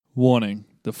Warning,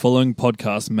 the following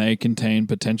podcast may contain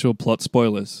potential plot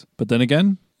spoilers, but then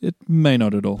again, it may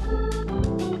not at all.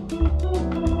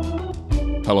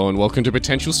 Hello and welcome to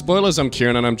Potential Spoilers. I'm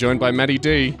Kieran and I'm joined by Maddie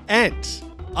D. And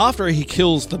after he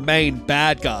kills the main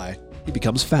bad guy, he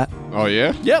becomes fat. Oh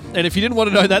yeah? Yep, and if you didn't want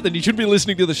to know that, then you shouldn't be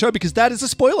listening to the show because that is a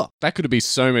spoiler. That could be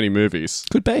so many movies.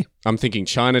 Could be. I'm thinking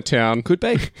Chinatown. Could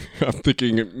be. I'm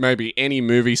thinking maybe any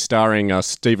movie starring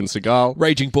Steven Seagal.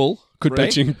 Raging Bull. Could be.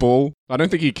 Raging Bull. I don't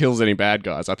think he kills any bad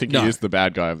guys. I think No. he is the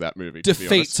bad guy of that movie. to be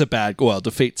Defeats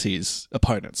defeats his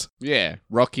opponents. honest. Yeah,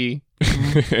 Rocky.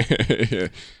 Yeah.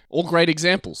 All great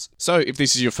examples. So if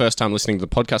this is your first time listening to the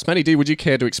podcast, Maddie D, would you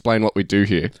care to explain what we do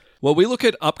here? Well, we look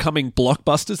at upcoming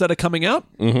blockbusters that are coming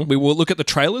out. Mm-hmm. We will look at the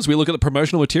trailers, we look at the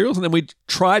promotional materials, and then we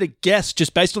try to guess,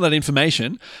 just based on that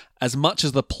information, as much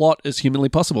as the plot as humanly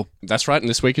possible. That's right, and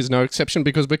this week is no exception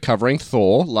because we're covering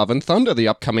Thor, Love and Thunder, the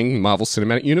upcoming Marvel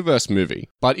Cinematic Universe movie.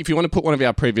 But if you want to put one of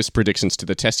our previous predictions to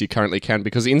the test, you currently can,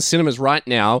 because in cinemas right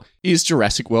now is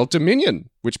Jurassic World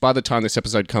Dominion, which by the time this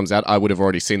episode comes out, I would have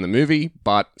already seen the movie,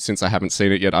 but since I haven't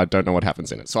seen it yet, I don't know what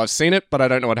happens in it. So I've seen it, but I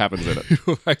don't know what happens in it.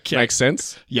 Okay. Makes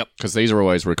sense? Yep. Because these are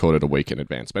always recorded a week in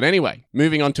advance. But anyway,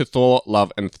 moving on to Thor,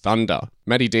 Love and Thunder.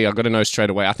 Maddie D, I've got to know straight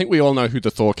away. I think we all know who the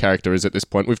Thor character is at this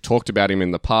point. We've talked about him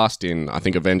in the past in, I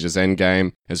think, Avengers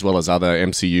Endgame, as well as other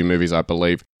MCU movies, I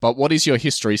believe. But what is your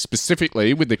history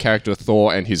specifically with the character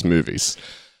Thor and his movies?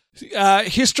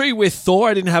 History with Thor,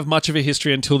 I didn't have much of a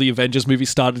history until the Avengers movie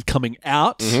started coming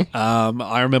out. Mm-hmm.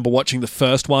 I remember watching the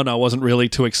first one. I wasn't really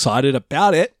too excited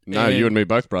about it. No, you and me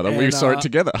both, brother. We saw it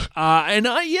together.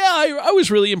 I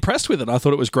was really impressed with it. I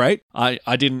thought it was great.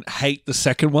 I didn't hate the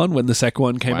second one when the second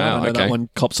one came out. I know that one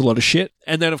cops a lot of shit.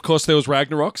 And then, of course, there was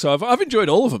Ragnarok. So I've enjoyed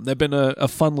all of them. They've been a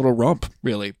fun little romp,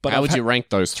 really. But how would you rank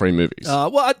those three movies?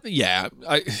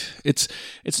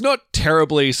 It's not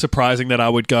terribly surprising that I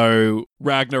would go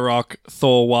Ragnarok,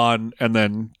 Thor 1, and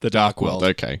then The Dark World.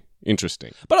 Okay.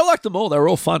 Interesting. But I liked them all. They were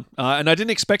all fun. And I didn't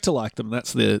expect to like them.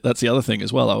 That's the other thing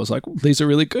as well. I was like, these are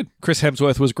really good. Chris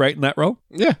Hemsworth was great in that role.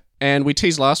 Yeah. And we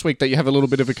teased last week that you have a little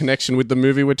bit of a connection with the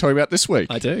movie we're talking about this week.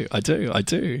 I do.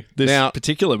 This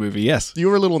particular movie, yes. You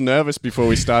were a little nervous before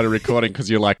we started recording because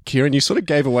you're like, Kieran, you sort of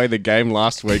gave away the game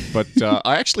last week, but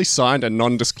I actually signed a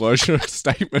non-disclosure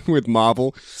statement with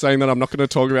Marvel saying that I'm not going to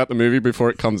talk about the movie before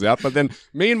it comes out. But then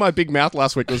me and my big mouth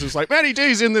last week was just like, Maddie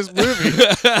D's in this movie.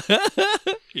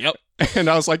 Yep. And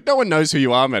I was like, no one knows who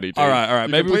you are, Maddie D. All right. You're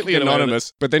Maybe completely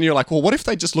anonymous. But then you're like, well, what if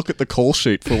they just look at the call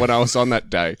sheet for when I was on that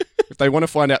day? If they want to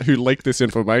find out who leaked this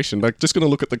information, they're just going to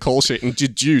look at the call sheet and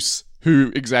deduce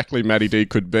who exactly Maddie D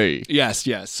could be. Yes.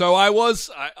 So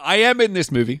I am in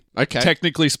this movie. Okay.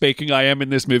 Technically speaking, I am in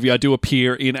this movie. I do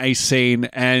appear in a scene,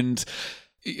 and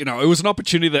it was an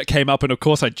opportunity that came up, and of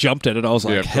course I jumped at it. I was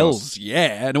like, hells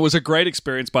yeah. And it was a great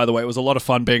experience, by the way. It was a lot of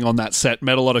fun being on that set,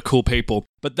 met a lot of cool people.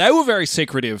 But they were very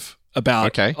secretive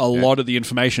about a lot of the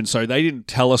information. So they didn't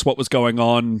tell us what was going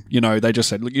on. They just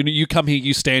said, you come here,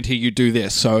 you stand here, you do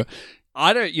this. So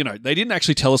they didn't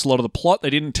actually tell us a lot of the plot. They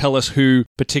didn't tell us who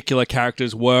particular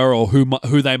characters were or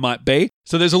who they might be.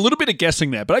 So there's a little bit of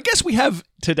guessing there. But I guess we have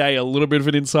today a little bit of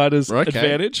an insider's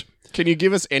advantage. Can you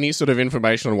give us any sort of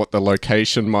information on what the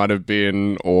location might have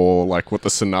been or like what the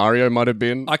scenario might have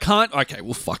been? I can't. Okay,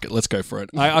 well, fuck it. Let's go for it.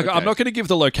 I'm not going to give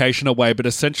the location away, but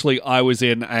essentially I was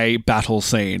in a battle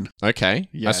scene. Okay.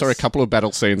 Yes. I saw a couple of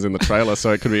battle scenes in the trailer,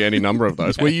 so it could be any number of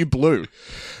those. Were you blue?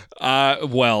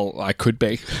 Well, I could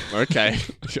be. Okay.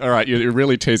 All right. You're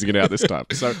really teasing it out this time.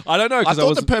 So I don't know. I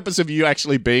thought the purpose of you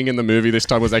actually being in the movie this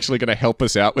time was actually going to help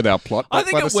us out with our plot. I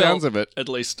think by the sounds of it, at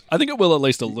least. I think it will at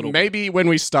least a little. Maybe when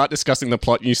we start discussing the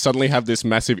plot, you suddenly have this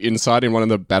massive insight in one of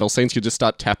the battle scenes. You just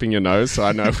start tapping your nose, so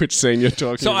I know which scene you're talking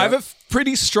about. So I have a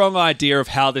pretty strong idea of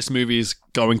how this movie is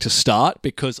going to start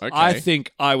because I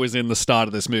think I was in the start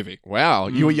of this movie. Wow,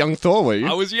 you were young Thor, were you?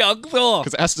 I was young Thor.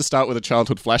 Because it has to start with a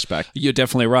childhood flashback. You're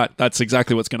definitely right. That's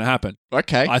exactly what's going to happen.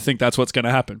 Okay. I think that's what's going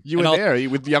to happen. You were there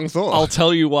with young Thor. I'll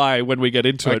tell you why when we get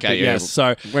into it. But yes,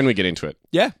 so when we get into it.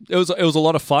 Yeah, it was a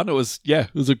lot of fun. It was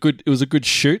a good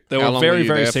shoot. They were very,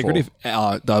 very secretive.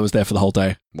 I was there for the whole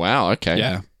day. Wow, okay.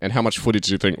 Yeah. And how much footage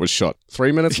do you think was shot?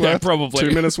 3 minutes worth? Yeah, probably.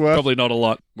 2 minutes worth? Probably not a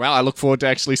lot. Wow, I look forward to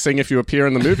actually seeing if you appear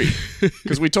in the movie.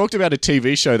 Because we talked about a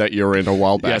TV show that you were in a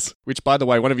while back. Yes. Which, by the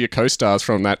way, one of your co-stars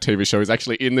from that TV show is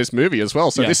actually in this movie as well.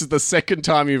 So this is the second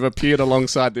time you've appeared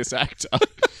alongside this actor,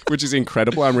 which is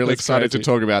incredible. I'm really excited to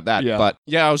talk about that. Yeah. But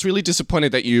yeah, I was really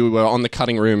disappointed that you were on the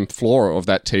cutting room floor of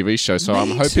that TV show. So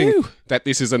I'm hoping that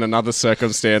this isn't another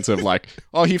circumstance of like,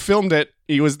 oh, he filmed it.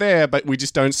 He was there, but we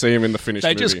just don't see him in the finished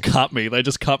movie. They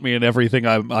just cut me in everything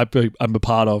I'm a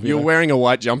part of. You're wearing a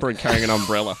white jumper and carrying an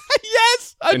umbrella.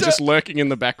 Yes! and just lurking in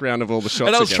the background of all the shots.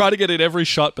 And I was again. trying to get in every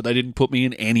shot, but they didn't put me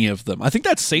in any of them. I think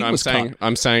that scene was cut.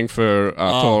 I'm saying for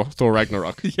Thor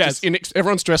Ragnarok. Yes.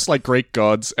 Everyone's dressed like Greek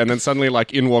gods, and then suddenly,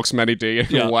 like, in walks Matty D in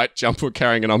Yeah. a white jumper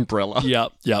carrying an umbrella.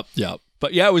 Yep.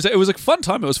 But yeah, it was a fun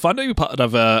time. It was fun to be part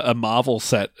of a Marvel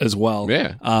set as well.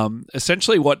 Yeah.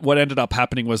 Essentially, what ended up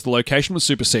happening was the location was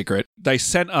super secret. They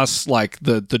sent us like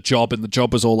the job, and the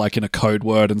job was all like in a code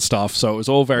word and stuff. So it was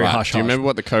all very hush. Do you remember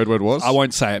what the code word was? I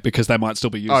won't say it because they might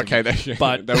still be using it. Okay,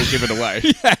 But they will give it away.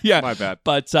 yeah. My bad.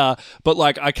 But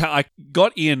like I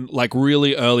got in like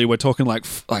really early. We're talking like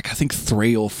I think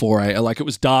 3 or 4 a.m. Like it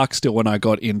was dark still when I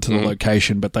got into the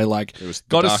location, but they like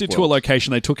got us into a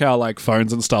location. They took our like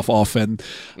phones and stuff off, and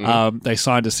they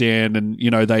signed us in, and you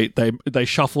know they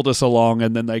shuffled us along,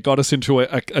 and then they got us into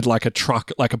a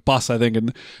truck, like a bus, I think,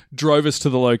 and drove us to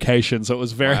the location. So it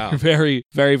was very, very,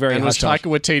 very, very. And was Taika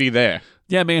Waititi there?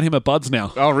 Yeah, me and him are buds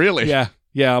now. Oh, really? Yeah.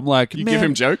 I'm like, you give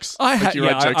him jokes.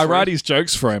 I write his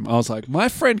jokes for him. I was like, my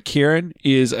friend Kieran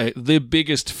is the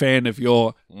biggest fan of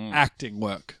your acting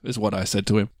work, is what I said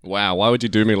to him. Wow, why would you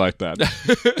do me like that?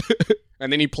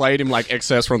 And then he played him like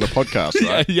excess from the podcast,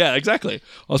 right? Yeah, exactly.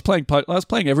 I was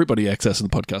playing everybody excess in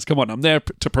the podcast. Come on, I'm there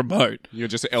to promote. You're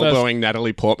just elbowing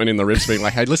Natalie Portman in the ribs, being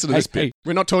like, "Hey, listen to this bit.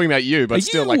 We're not talking about you, but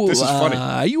still, like, this is funny.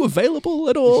 Are you available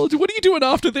at all? What are you doing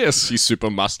after this?" She's super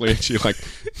muscly, and she like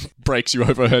breaks you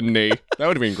over her knee. That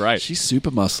would have been great. She's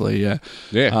super muscly. Yeah.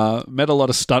 Yeah. Met a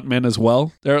lot of stuntmen as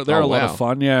well. They're a lot of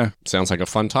fun. Yeah. Sounds like a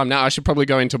fun time. Now I should probably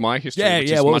go into my history, which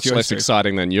is what much was less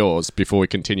exciting than yours. Before we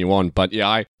continue on, but yeah,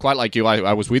 I quite like you.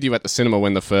 I was with you at the cinema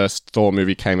when the first Thor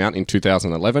movie came out in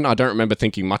 2011. I don't remember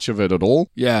thinking much of it at all.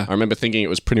 Yeah. I remember thinking it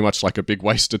was pretty much like a big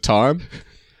waste of time.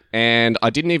 And I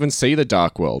didn't even see The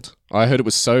Dark World. I heard it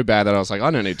was so bad that I was like, I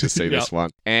don't need to see this one.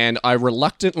 And I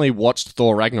reluctantly watched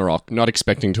Thor Ragnarok, not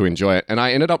expecting to enjoy it. And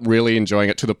I ended up really enjoying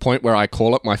it to the point where I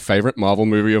call it my favorite Marvel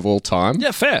movie of all time.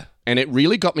 Yeah, fair. And it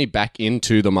really got me back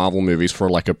into the Marvel movies for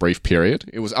like a brief period.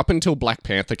 It was up until Black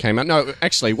Panther came out. No,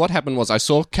 actually, what happened was I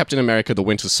saw Captain America the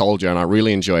Winter Soldier, and I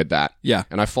really enjoyed that. Yeah.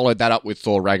 And I followed that up with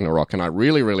Thor Ragnarok, and I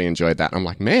really, really enjoyed that. And I'm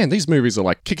like, man, these movies are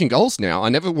like kicking goals now. I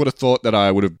never would have thought that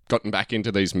I would have gotten back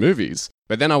into these movies.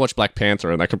 But then I watched Black Panther,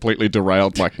 and they completely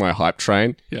derailed like my hype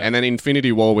train. Yeah. And then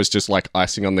Infinity War was just like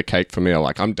icing on the cake for me. I'm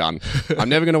like, I'm done. I'm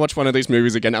never going to watch one of these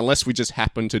movies again unless we just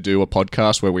happen to do a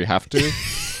podcast where we have to.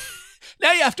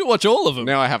 Now you have to watch all of them.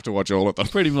 Now I have to watch all of them.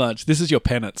 Pretty much. This is your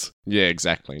penance. Yeah,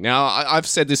 exactly. Now, I've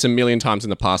said this a million times in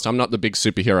the past. I'm not the big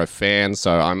superhero fan,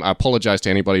 so I apologize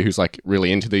to anybody who's like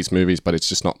really into these movies, but it's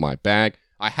just not my bag.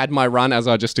 I had my run, as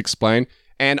I just explained.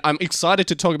 And I'm excited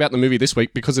to talk about the movie this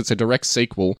week because it's a direct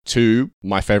sequel to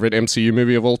my favorite MCU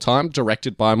movie of all time,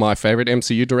 directed by my favorite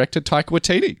MCU director, Taika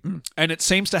Waititi. And it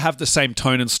seems to have the same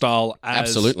tone and style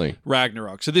as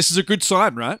Ragnarok. So this is a good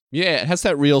sign, right? Yeah, it has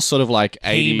that real sort of like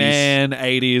 80s... He-Man,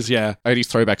 80s, yeah. 80s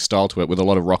throwback style to it with a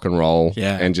lot of rock and roll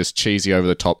and just cheesy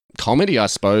over-the-top comedy, I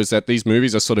suppose, that these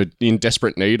movies are sort of in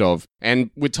desperate need of.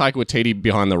 And with Taika Waititi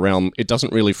behind the realm, it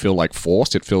doesn't really feel like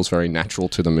forced. It feels very natural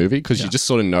to the movie because you just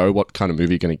sort of know what kind of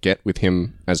movie you're going to get with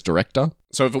him as director.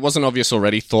 So if it wasn't obvious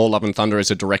already, Thor Love and Thunder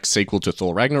is a direct sequel to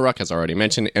Thor Ragnarok, as I already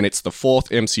mentioned, and it's the 4th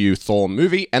MCU Thor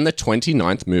movie and the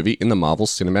 29th movie in the Marvel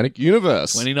Cinematic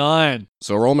Universe. 29.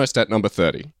 So we're almost at number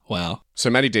 30. Wow. So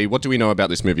Matty D, what do we know about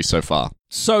this movie so far?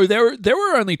 So there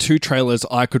were only 2 trailers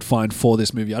I could find for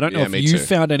this movie. I don't know if you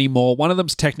found any more. One of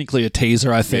them's technically a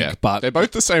teaser, I think, but they're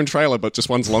both the same trailer, but just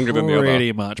one's longer than the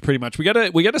other. Pretty much. We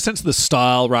get a sense of the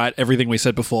style, right? Everything we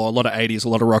said before, a lot of 80s, a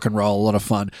lot of rock and roll, a lot of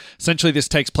fun. Essentially, this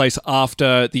takes place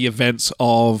after the events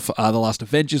of the last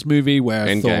Avengers movie, where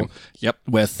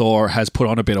Thor has put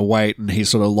on a bit of weight and he's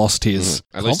sort of lost his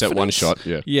at least at one shot.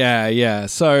 Yeah.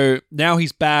 So now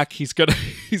he's back. He's gonna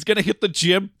hit the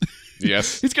gym.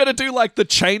 Yes. He's going to do like the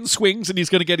chain swings and he's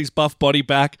going to get his buff body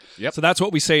back. Yep. So that's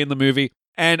what we see in the movie.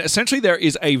 And essentially there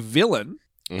is a villain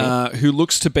who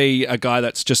looks to be a guy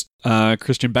that's just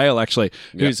Christian Bale, actually,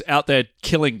 who's out there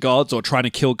killing gods or trying to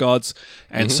kill gods.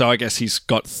 And so I guess he's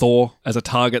got Thor as a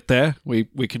target there. We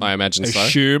can I imagine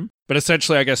assume. So. But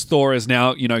essentially, I guess Thor is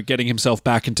now, getting himself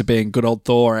back into being good old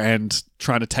Thor and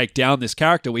trying to take down this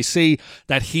character. We see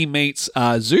that he meets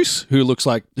Zeus, who looks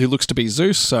to be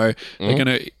Zeus. So they're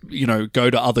going to, go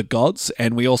to other gods.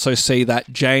 And we also see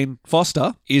that Jane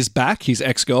Foster is back, his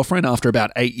ex-girlfriend, after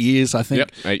about 8 years, I think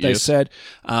 8 they years. said.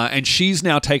 And she's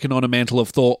now taken on a mantle of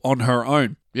Thor on her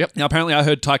own. Yep. Now, apparently, I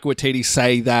heard Taika Waititi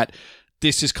say that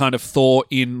this is kind of Thor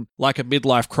in like a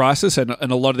midlife crisis, and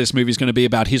a lot of this movie is going to be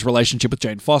about his relationship with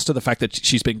Jane Foster, the fact that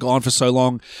she's been gone for so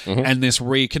long, and this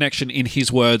reconnection, in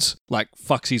his words, like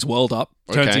fucks his world up,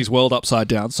 turns his world upside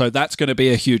down. So that's going to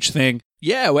be a huge thing.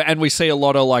 Yeah, and we see a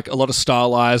lot of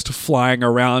stylized flying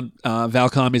around.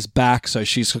 Valkyrie is back, so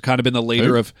she's kind of been the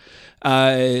leader of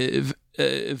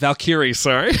Valkyrie.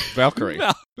 Sorry, Valkyrie.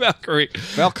 Valkyrie.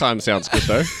 Valkyrie sounds good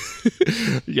though.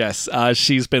 Yes,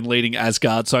 she's been leading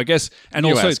Asgard. So I guess, and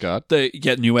New also Asgard.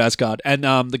 New Asgard, and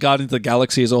the Guardians of the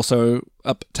Galaxy is also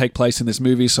take place in this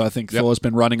movie. So I think Thor's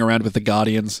been running around with the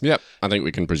Guardians. Yep, I think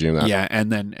we can presume that. Yeah,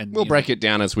 and we'll break it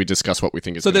down as we discuss what we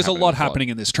think is. So there's a lot happening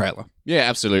in this trailer. Yeah,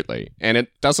 absolutely, and it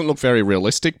doesn't look very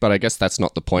realistic, but I guess that's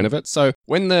not the point of it. So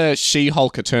when the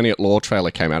She-Hulk Attorney at Law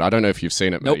trailer came out, I don't know if you've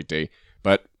seen it, Matty D.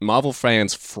 But Marvel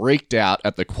fans freaked out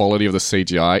at the quality of the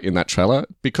CGI in that trailer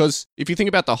because if you think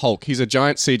about the Hulk, he's a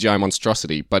giant CGI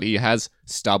monstrosity, but he has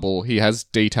stubble, he has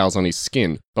details on his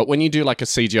skin. But when you do like a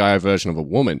CGI version of a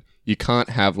woman, you can't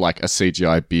have like a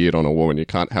CGI beard on a woman. You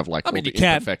can't have like all the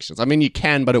imperfections. I mean, you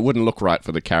can, but it wouldn't look right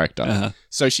for the character. Uh-huh.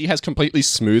 So she has completely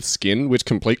smooth skin, which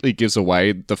completely gives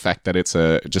away the fact that it's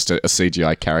just a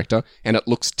CGI character, and it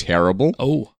looks terrible.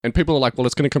 Oh. And people are like, well,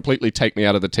 it's going to completely take me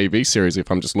out of the TV series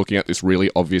if I'm just looking at this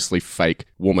really obviously fake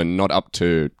woman, not up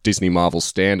to Disney Marvel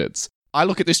standards. I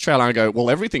look at this trailer and I go, well,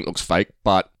 everything looks fake,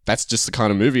 but that's just the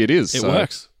kind of movie it is. It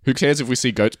works. Who cares if we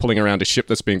see goats pulling around a ship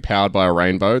that's being powered by a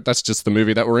rainbow? That's just the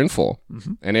movie that we're in for.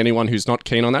 Mm-hmm. And anyone who's not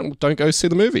keen on that, don't go see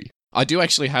the movie. I do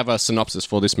actually have a synopsis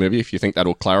for this movie if you think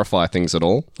that'll clarify things at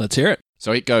all. Let's hear it.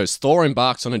 So it goes, Thor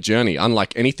embarks on a journey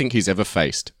unlike anything he's ever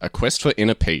faced, a quest for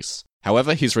inner peace.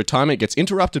 However, his retirement gets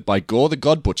interrupted by Gorr the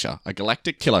God Butcher, a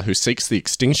galactic killer who seeks the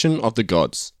extinction of the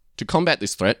gods. To combat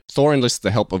this threat, Thor enlists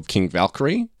the help of King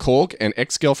Valkyrie, Korg, and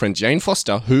ex-girlfriend Jane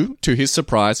Foster, who, to his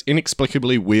surprise,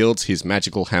 inexplicably wields his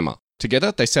magical hammer.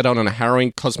 Together, they set out on a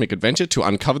harrowing cosmic adventure to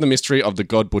uncover the mystery of the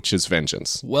God Butcher's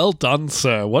vengeance. Well done,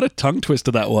 sir. What a tongue twister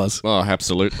that was. Oh,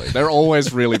 absolutely. They're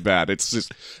always really bad. It's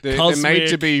just, they're made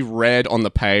to be read on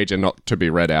the page and not to be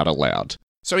read out aloud.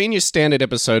 So in your standard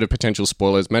episode of Potential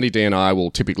Spoilers, Matty D and I will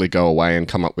typically go away and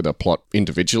come up with a plot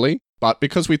individually. But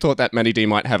because we thought that Matty D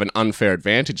might have an unfair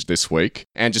advantage this week,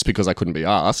 and just because I couldn't be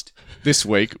asked, this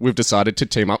week we've decided to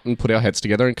team up and put our heads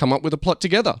together and come up with a plot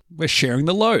together. We're sharing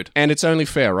the load. And it's only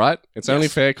fair, right? It's only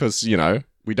fair because, you know,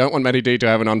 we don't want Matty D to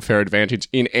have an unfair advantage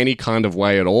in any kind of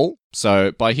way at all.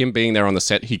 So by him being there on the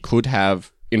set, he could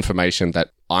have information that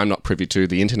I'm not privy to,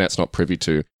 the internet's not privy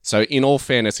to. So in all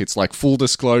fairness, it's like full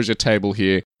disclosure table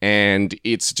here, and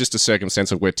it's just a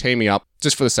circumstance of we're teaming up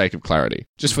just for the sake of clarity,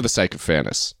 just for the sake of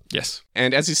fairness. Yes.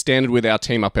 And as is standard with our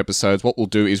team up episodes, what we'll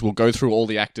do is we'll go through all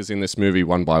the actors in this movie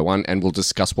one by one, and we'll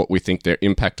discuss what we think their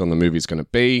impact on the movie is going to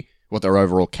be, what their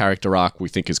overall character arc we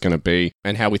think is going to be,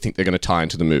 and how we think they're going to tie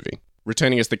into the movie.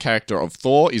 Returning as the character of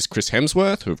Thor is Chris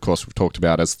Hemsworth, who of course we've talked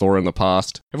about as Thor in the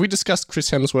past. Have we discussed Chris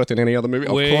Hemsworth in any other movie?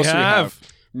 Of course we have.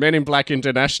 Men in Black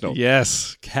International.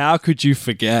 Yes. How could you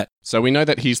forget? So we know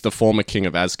that he's the former king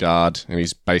of Asgard, and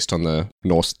he's based on the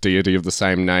Norse deity of the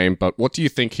same name, but what do you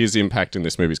think his impact in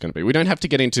this movie is going to be? We don't have to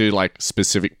get into like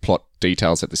specific plot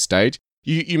details at this stage.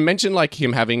 You mentioned like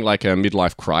him having like a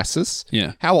midlife crisis.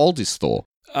 Yeah. How old is Thor?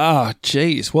 Ah,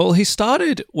 geez. Well, he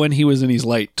started when he was in his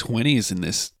late 20s in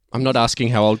this. I'm not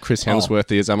asking how old Chris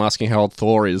Hemsworth is. I'm asking how old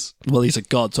Thor is. Well, he's a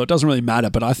god, so it doesn't really matter,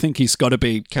 but I think he's got to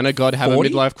be... Can a god have 40?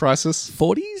 a midlife crisis?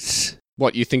 40s?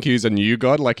 What, you think he's a new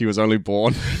god, like he was only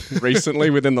born recently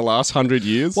within the last 100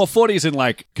 years? Well, 40s in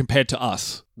like, compared to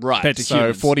us. Right, compared to so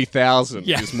humans. 40,000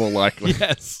 is more likely.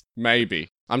 Yes. Maybe.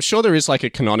 I'm sure there is like a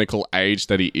canonical age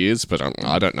that he is, but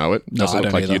I don't know it. No, Doesn't I look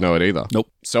don't like either. you know it either.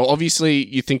 Nope. So obviously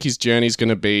you think his journey is going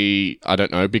to be, I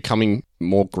don't know, becoming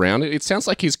more grounded. It sounds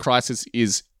like his crisis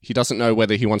is he doesn't know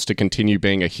whether he wants to continue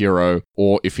being a hero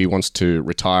or if he wants to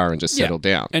retire and just settle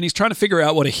down. And he's trying to figure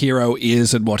out what a hero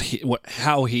is and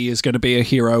how he is going to be a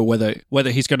hero, whether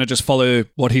he's going to just follow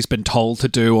what he's been told to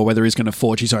do or whether he's going to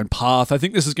forge his own path. I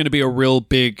think this is going to be a real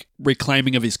big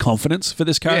reclaiming of his confidence for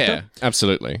this character. Yeah,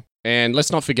 absolutely. And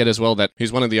let's not forget as well that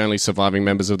he's one of the only surviving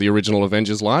members of the original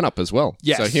Avengers lineup as well.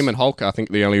 Yes. So him and Hulk are, I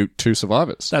think, the only two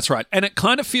survivors. That's right. And it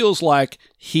kind of feels like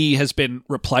he has been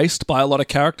replaced by a lot of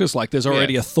characters. Like there's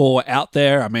already a Thor out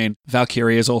there. I mean,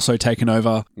 Valkyrie has also taken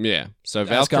over. Yeah. So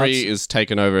Valkyrie is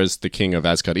taken over as the king of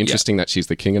Asgard. Interesting that she's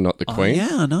the king and not the queen. Yeah,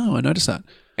 I know. I noticed that.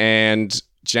 And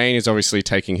Jane is obviously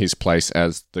taking his place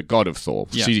as the god of Thor.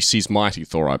 Yeah. She's Mighty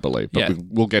Thor, I believe, but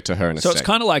we'll get to her in a So sec. it's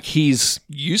kind of like he's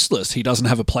useless. He doesn't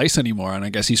have a place anymore, and I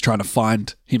guess he's trying to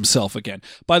find himself again.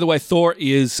 By the way, Thor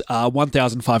is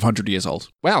 1,500 years old.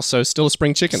 Wow, so still a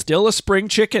spring chicken. Still a spring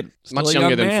chicken. Still Much a younger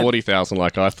young than man. 40,000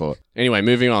 like I thought. Anyway,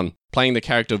 moving on. Playing the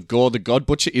character of Gorr the God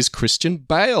Butcher is Christian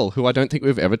Bale, who I don't think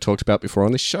we've ever talked about before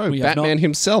on this show. We have Batman not.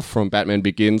 himself from Batman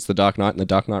Begins, The Dark Knight, and The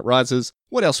Dark Knight Rises.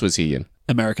 What else was he in?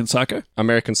 American Psycho.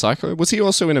 American Psycho. Was he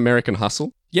also in American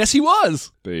Hustle? Yes, he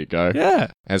was. There you go.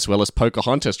 Yeah. As well as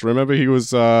Pocahontas. Remember he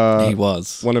was He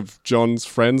was. one of John's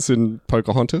friends in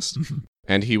Pocahontas?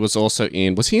 And he was also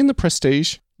in... Was he in The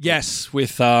Prestige? Yes,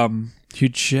 with Hugh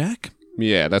Jack.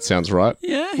 Yeah, that sounds right.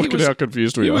 Yeah, Look at how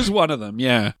confused we he are. was one of them,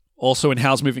 yeah. Also in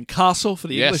Howl's Moving Castle for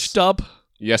the Yes. English dub.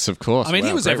 Yes, of course. I mean, he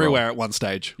Wow, was great everywhere role. at one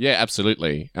stage. Yeah,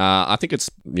 absolutely. I think it's,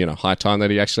 high time that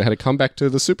he actually had to come back to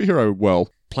the superhero world.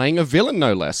 Playing a villain,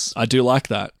 no less. I do like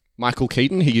that. Michael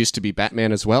Keaton, he used to be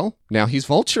Batman as well. Now he's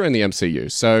Vulture in the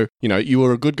MCU. So, you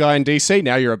were a good guy in DC,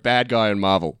 now you're a bad guy in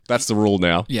Marvel. That's the rule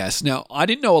now. Yes. Now, I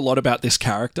didn't know a lot about this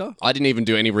character. I didn't even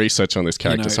do any research on this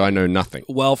character, so I know nothing.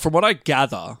 Well, from what I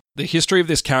gather, the history of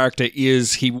this character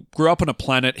is he grew up on a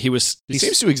planet. He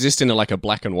Seems to exist in a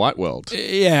black and white world.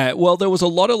 Yeah, well, there was a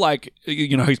lot of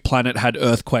his planet had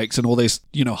earthquakes and all this,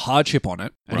 hardship on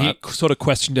it. And Right. he sort of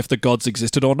questioned if the gods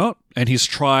existed or not. And his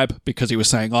tribe, because he was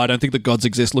saying, I don't think the gods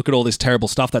exist. Look at all this terrible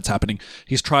stuff that's happening.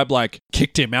 His tribe,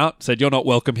 kicked him out, said, you're not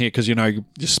welcome here because, you're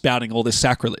spouting all this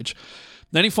sacrilege.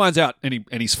 Then he finds out, and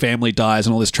his family dies,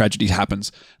 and all this tragedy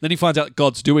happens. Then he finds out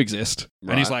gods do exist,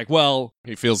 and he's Right. like, "Well,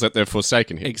 He feels that they've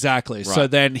forsaken him. exactly." Right. So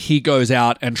then he goes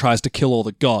out and tries to kill all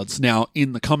the gods. Now,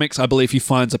 in the comics, I believe he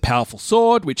finds a powerful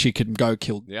sword which he can go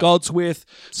kill Yep. gods with.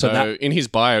 So So that in his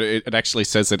bio, it actually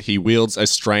says that he wields a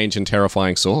strange and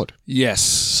terrifying sword. yes,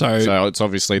 so So it's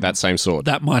obviously that same sword.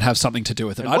 that might have something to do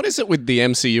with it. What is it with the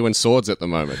MCU and swords at the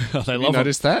moment? They Have you love 'em.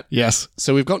 noticed that? Yes.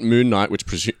 So we've got Moon Knight, which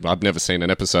I've never seen an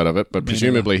episode of it, but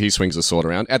presumably he swings a sword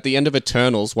around. At the end of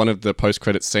Eternals, one of the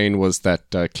post-credit scene was that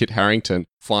Kit Harington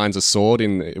finds a sword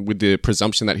with the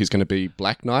presumption that he's going to be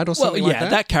Black Knight or Well, something yeah, like that.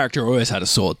 that character always had a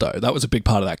sword, though. That was a big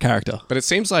part of that character. But it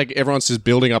seems like everyone's just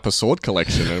building up a sword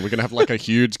collection, and we're going to have a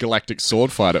huge galactic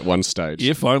sword fight at one stage.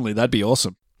 If only, that'd be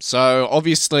awesome. So,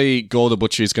 obviously, Gore the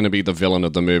Butcher is going to be the villain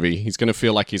of the movie. He's going to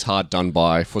feel like he's hard done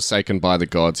by, forsaken by the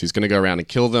gods. He's going to go around and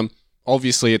kill them.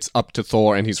 Obviously, it's up to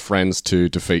Thor and his friends to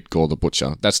defeat Gore the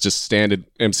Butcher. That's just standard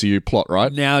MCU plot,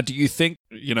 right? Now, do you think,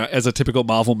 as a typical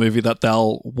Marvel movie, that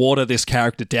they'll water this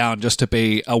character down just to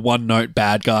be a one-note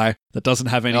bad guy that doesn't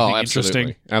have anything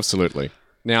interesting? Absolutely.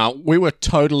 Now, we were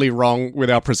totally wrong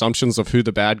with our presumptions of who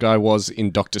the bad guy was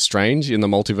in Doctor Strange in the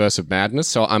Multiverse of Madness,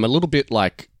 so I'm a little bit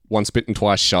once bitten,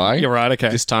 twice shy. You're right, okay.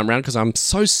 This time around, because I'm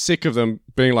so sick of them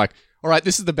being like, all right,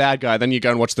 this is the bad guy. Then you go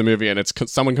and watch the movie, and it's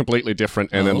someone completely different.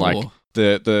 And then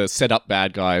the setup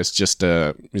bad guy is just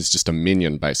a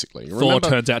minion, basically. Thor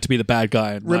turns out to be the bad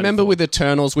guy. Remember with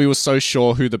Eternals, we were so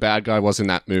sure who the bad guy was in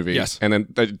that movie. Yes. And then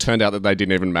it turned out that they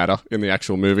didn't even matter in the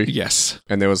actual movie. Yes.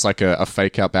 And there was a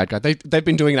fake out bad guy. They've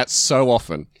been doing that so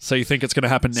often. So you think it's going to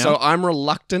happen now? So I'm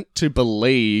reluctant to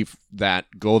believe that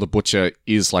Gore the Butcher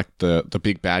is the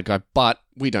big bad guy, but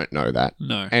we don't know that.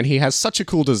 No. And he has such a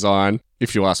cool design,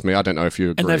 if you ask me. I don't know if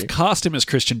you agree. And they've cast him as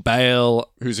Christian Bale.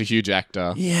 Who's a huge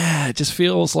actor. Yeah, it just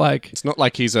feels like... It's not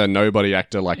like he's a nobody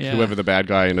actor whoever the bad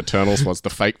guy in Eternals was, the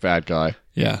fake bad guy.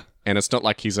 Yeah. And it's not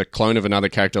like he's a clone of another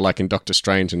character like in Doctor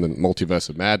Strange in the Multiverse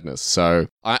of Madness. So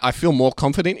I feel more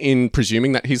confident in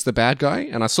presuming that he's the bad guy.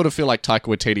 And I sort of feel like Taika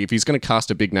Waititi, if he's going to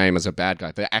cast a big name as a bad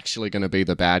guy, they're actually going to be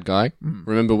the bad guy.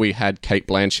 Remember we had Cate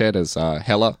Blanchett as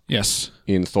Hela Yes.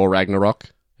 in Thor Ragnarok?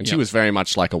 And she Yep. was very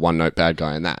much like a one-note bad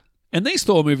guy in that. And these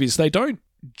Thor movies, they don't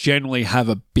generally have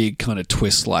a big kind of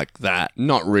twist like that.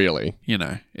 Not really.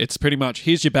 It's pretty much,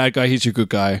 here's your bad guy, here's your good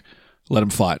guy, let him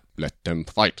fight. Let them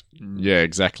fight. Yeah,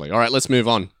 exactly. All right, let's move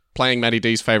on. Playing Maddie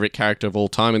D's favourite character of all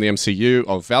time in the MCU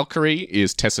of Valkyrie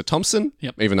is Tessa Thompson.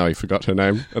 Yep. Even though he forgot her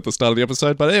name at the start of the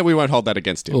episode. But we won't hold that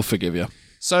against him. We'll forgive you.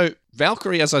 So,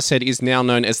 Valkyrie, as I said, is now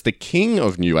known as the King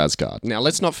of New Asgard. Now,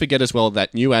 let's not forget as well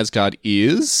that New Asgard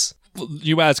is...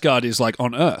 New Asgard is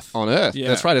on Earth. On Earth. Yeah.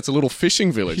 That's right. It's a little fishing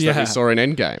village that Yeah. we saw in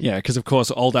Endgame. Yeah, because of course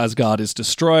old Asgard is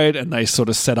destroyed and they sort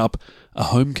of set up a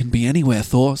home can be anywhere,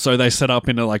 Thor. So they set up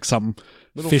into some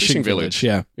Little fishing village.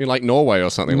 Yeah. In Norway or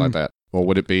something like that. Or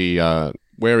would it be...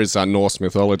 where is Norse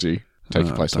mythology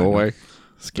taking place? don't know. Norway?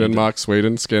 Denmark,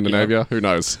 Sweden, Scandinavia? Who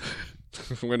knows?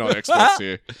 We're not experts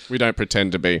here. We don't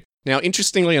pretend to be. Now,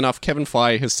 interestingly enough, Kevin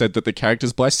Feige has said that the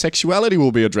character's bisexuality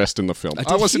will be addressed in the film. I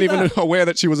did I wasn't hear even that. aware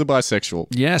that she was a bisexual.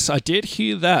 Yes, I did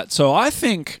hear that. So I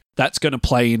think that's going to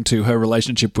play into her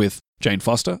relationship with Jane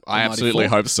Foster. I in absolutely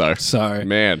 94. hope so. So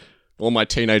Man, all my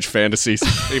teenage fantasies,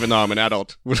 even though I'm an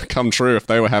adult, would come true if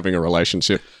they were having a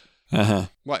relationship. uh-huh.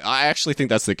 Well, I actually think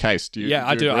that's the case. Do you? Yeah,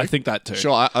 I do. agree? I think that too.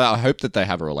 Sure, I hope that they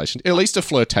have a relationship. At least a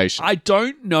flirtation. I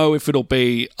don't know if it'll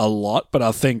be a lot, but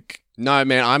I think No,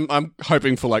 man, I'm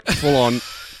hoping for full on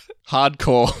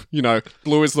hardcore,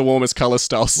 blue is the warmest color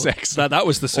style sex. that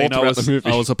was the scene All throughout the movie.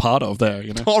 I was a part of there,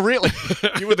 Oh, really?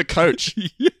 You were the coach.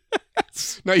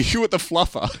 No, you were the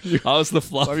fluffer. I was the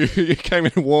fluff. You came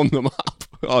in and warmed them up.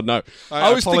 Oh, no.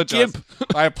 I was the gimp.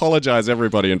 I apologize,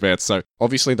 everybody in advance. So,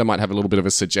 obviously, they might have a little bit of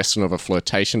a suggestion of a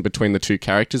flirtation between the two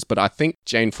characters, but I think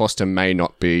Jane Foster may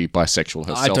not be bisexual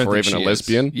herself or even a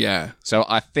lesbian. Yeah. So,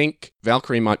 I think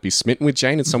Valkyrie might be smitten with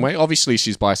Jane in some way. Obviously,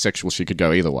 she's bisexual. She could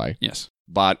go either way. Yes.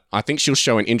 But I think she'll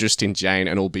show an interest in Jane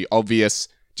and it'll be obvious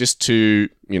just to,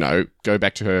 go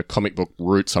back to her comic book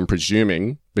roots, I'm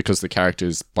presuming, because the character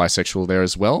is bisexual there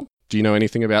as well. Do you know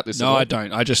anything about this? No, I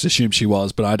don't. I just assumed she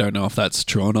was, but I don't know if that's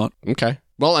true or not. Okay.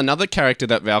 Well, another character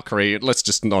that Valkyrie, let's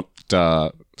just not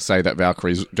say that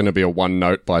Valkyrie's going to be a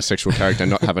one-note bisexual character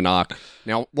and not have an arc.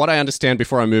 Now, what I understand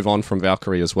before I move on from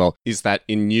Valkyrie as well is that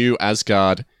in New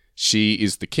Asgard, she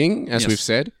is the king, as we've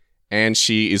said, and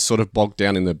she is sort of bogged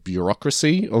down in the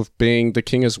bureaucracy of being the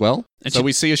king as well. And so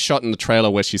we see a shot in the trailer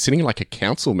where she's sitting in like a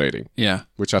council meeting. Yeah.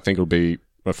 Which I think will be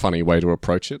a funny way to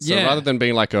approach it. So Yeah. rather than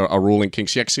being like a ruling king,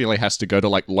 she actually has to go to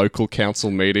like local council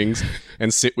meetings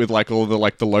and sit with like all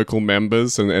the local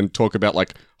members and talk about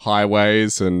like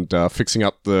highways and fixing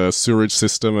up the sewerage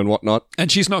system and whatnot.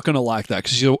 And she's not going to like that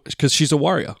because she's a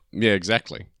warrior. Yeah,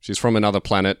 exactly. She's from another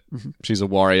planet. She's a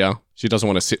warrior. She doesn't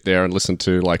want to sit there and listen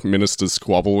to like ministers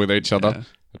squabble with each other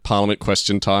at Parliament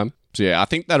question time. So yeah, I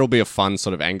think that'll be a fun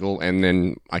sort of angle, and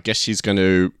then I guess she's going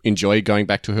to enjoy going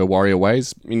back to her warrior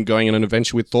ways in going on an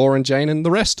adventure with Thor and Jane and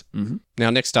the rest. Mm-hmm. Now,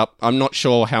 next up, I'm not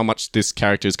sure how much this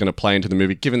character is going to play into the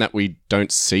movie, given that we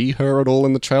don't see her at all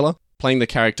in the trailer. Playing the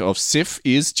character of Sif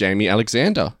is Jamie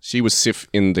Alexander. She was Sif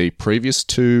in the previous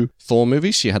two Thor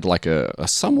movies. She had like a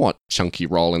somewhat chunky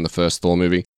role in the first Thor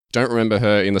movie. Don't remember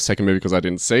her in the second movie because I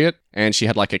didn't see it. And she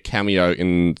had like a cameo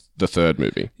in the third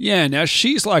movie. Yeah, now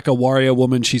she's like a warrior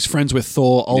woman. She's friends with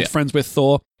Thor, friends with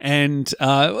Thor. And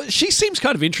she seems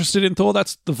kind of interested in Thor.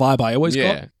 That's the vibe I always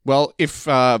got. Well, if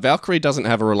Valkyrie doesn't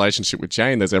have a relationship with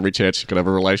Jane, there's every chance she could have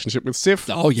a relationship with Sif.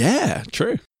 Oh, yeah,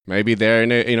 true. Maybe they're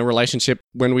in a relationship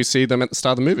when we see them at the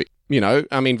start of the movie.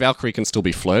 Valkyrie can still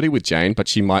be flirty with Jane, but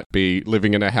she might be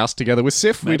living in a house together with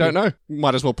Sif. Maybe. We don't know.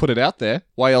 Might as well put it out there.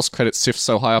 Why else credit Sif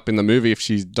so high up in the movie if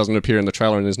she doesn't appear in the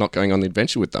trailer and is not going on the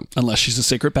adventure with them? Unless she's a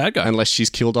secret bad guy. Unless she's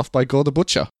killed off by Gore the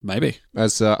Butcher. Maybe.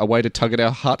 As a way to tug at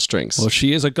our heartstrings. Well,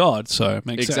 she is a god, so it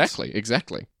makes sense.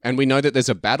 Exactly. And we know that there's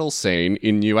a battle scene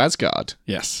in New Asgard.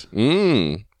 Yes.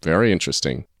 Very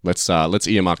interesting. Let's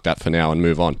earmark that for now and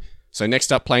move on. So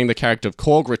next up, playing the character of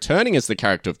Korg, returning as the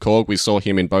character of Korg, we saw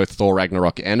him in both Thor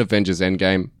Ragnarok and Avengers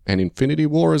Endgame, and Infinity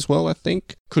War as well, I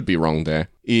think. Could be wrong there.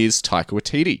 Is Taika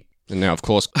Waititi. And now, of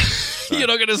course... You're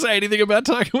not going to say anything about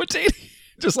Taika Waititi?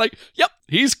 Just like, yep,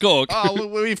 he's Korg. Oh,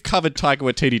 we've covered Taika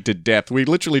Waititi to death. We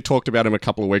literally talked about him a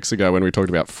couple of weeks ago when we talked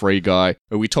about Free Guy.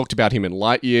 We talked about him in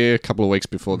Lightyear a couple of weeks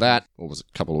before that, or was it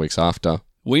a couple of weeks after?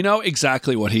 We know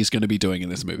exactly what he's going to be doing in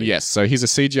this movie. Yes, so he's a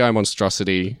CGI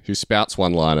monstrosity who spouts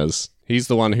one-liners. He's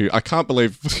the one who... I can't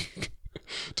believe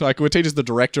Taika Waititi's the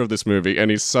director of this movie,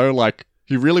 and he's so, like...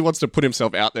 He really wants to put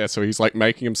himself out there, so he's, like,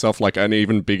 making himself, like, an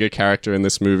even bigger character in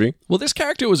this movie. Well, this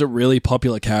character was a really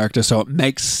popular character, so it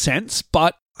makes sense,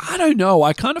 but I don't know.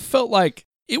 I kind of felt like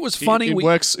it was funny. It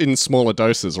works in smaller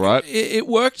doses, right? It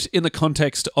worked in the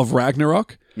context of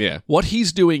Ragnarok. Yeah. What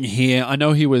he's doing here, I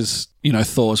know he was,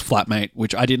 Thor's flatmate,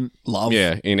 which I didn't love.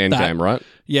 Yeah, in Endgame, right?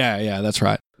 Yeah, that's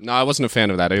right. No, I wasn't a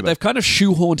fan of that either. They've kind of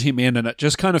shoehorned him in, and it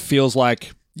just kind of feels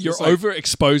like you're like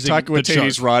overexposing Taika the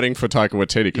Waititi's joke. writing for Taika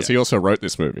Waititi, because he also wrote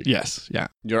this movie. Yes, yeah.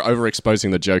 You're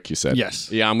overexposing the joke, you said.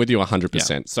 Yes. Yeah, I'm with you 100%.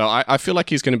 Yeah. So I feel like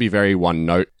he's going to be very one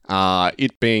note.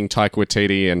 It being Taika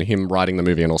Waititi and him writing the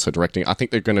movie and also directing, I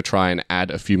think they're going to try and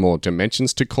add a few more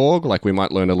dimensions to Korg. Like, we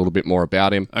might learn a little bit more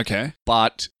about him. Okay.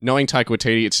 But knowing Taika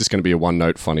Waititi, it's just going to be a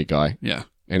one-note funny guy. Yeah.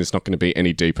 And it's not going to be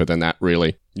any deeper than that,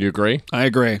 really. You agree? I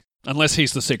agree. Unless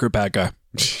he's the secret bad guy.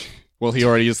 Well, he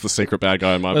already is the secret bad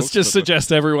guy in my Let's books. just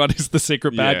suggest everyone is the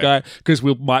secret bad guy, because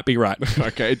we might be right.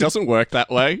 Okay, it doesn't work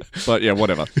that way, but yeah,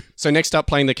 whatever. So next up,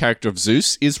 playing the character of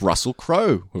Zeus is Russell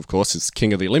Crowe. Of course, he's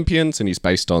king of the Olympians, and he's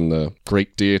based on the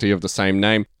Greek deity of the same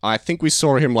name. I think we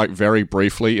saw him, like, very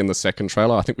briefly in the second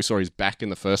trailer. I think we saw his back in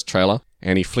the first trailer,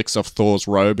 and he flicks off Thor's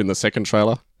robe in the second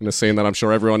trailer, in a scene that I'm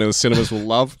sure everyone in the cinemas will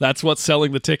love. That's what's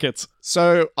selling the tickets.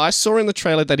 So I saw in the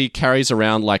trailer that he carries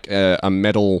around, like, a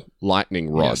metal lightning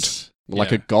rod. Yes.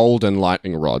 Like a golden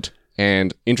lightning rod.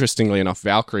 And interestingly enough,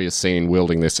 Valkyrie is seen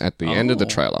wielding this at the end of the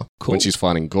trailer when she's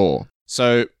fighting Gore.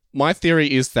 So my theory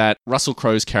is that Russell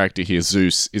Crowe's character here,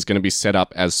 Zeus, is going to be set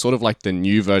up as sort of like the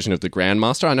new version of the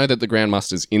Grandmaster. I know that the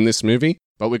Grandmaster's in this movie,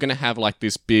 but we're going to have like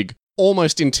this big,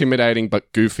 almost intimidating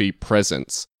but goofy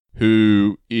presence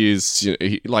who is,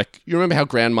 you remember how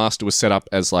Grandmaster was set up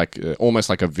as like almost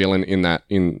like a villain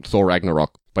in Thor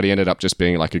Ragnarok. but he ended up just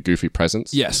being like a goofy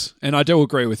presence. Yes, and I do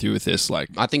agree with you with this. Like,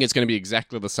 I think it's going to be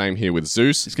exactly the same here with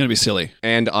Zeus. it's going to be silly.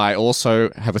 And I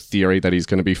also have a theory that he's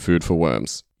going to be food for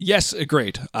worms. Yes,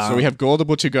 agreed. So we have Gore the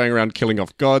Butcher going around killing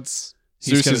off gods.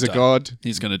 Zeus is a god.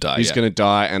 He's going to die. He's going to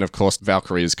die. And of course,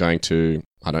 Valkyrie is going to,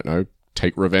 I don't know,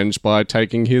 take revenge by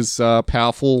taking his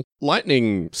powerful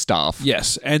lightning staff.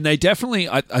 Yes, and they definitely,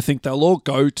 I think they'll all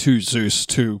go to Zeus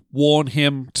to warn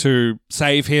him, to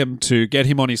save him, to get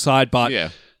him on his side, but Yeah.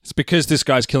 it's because this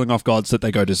guy's killing off gods that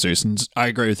they go to Zeus, and I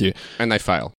agree with you. And they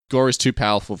fail. Gore is too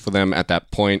powerful for them at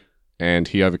that point, and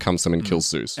he overcomes them and kills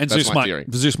Zeus. And That's Zeus my theory.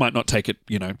 might not take it,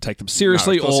 take them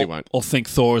seriously, No, of course he won't. or think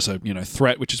Thor is a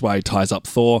threat, which is why he ties up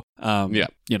Thor. Yeah.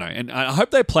 And I hope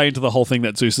they play into the whole thing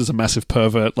that Zeus is a massive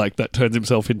pervert, like that turns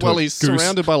himself into. Well, a he's goose.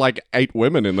 surrounded by like 8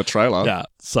 women in the trailer. Yeah,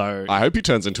 so I hope he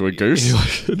turns into a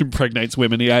goose. he impregnates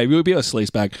women. Yeah, he would be a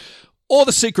sleazebag. Or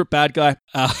the secret bad guy.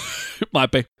 It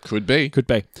might be. Could be. Could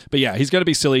be. But yeah, he's going to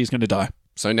be silly. He's going to die.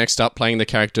 So next up, playing the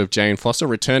character of Jane Foster,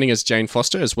 returning as Jane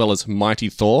Foster as well as Mighty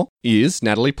Thor, is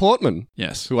Natalie Portman,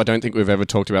 Yes. who I don't think we've ever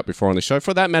talked about before on the show.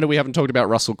 For that matter, we haven't talked about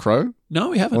Russell Crowe No,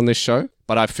 we haven't. on this show,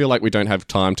 but I feel like we don't have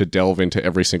time to delve into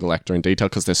every single actor in detail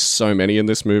because there's so many in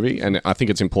this movie, and I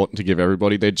think it's important to give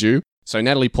everybody their due. So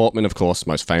Natalie Portman, of course,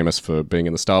 most famous for being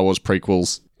in the Star Wars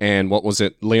prequels, and what was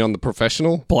it, Leon the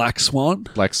Professional? Black Swan.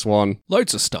 Black Swan.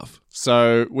 Loads of stuff.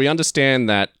 So we understand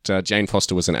that Jane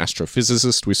Foster was an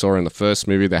astrophysicist. We saw her in the first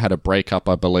movie. They had a breakup,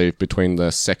 I believe, between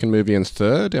the second movie and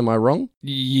third. Am I wrong?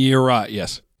 You're right,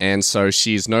 yes. And so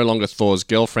she's no longer Thor's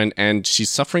girlfriend, and she's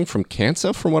suffering from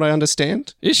cancer, from what I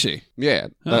understand. Is she? Yeah,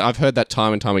 I've heard that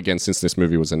time and time again since this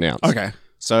movie was announced. Okay.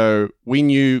 So we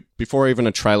knew before even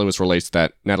a trailer was released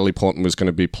that Natalie Portman was going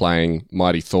to be playing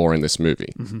Mighty Thor in this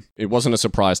movie. Mm-hmm. It wasn't a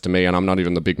surprise to me, and I'm not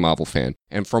even the big Marvel fan.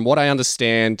 And from what I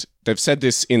understand, they've said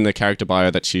this in the character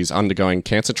bio that she's undergoing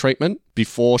cancer treatment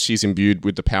before she's imbued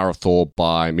with the power of Thor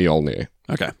by Mjolnir.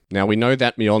 Okay. Now we know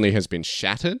that Mjolnir has been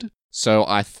shattered, so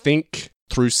I think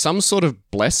through some sort of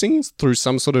blessings, through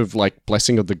some sort of like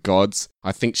blessing of the gods,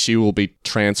 I think she will be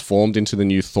transformed into the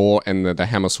new Thor, and the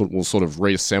hammer will sort of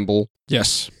reassemble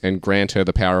Yes. and grant her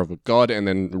the power of a god and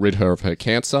then rid her of her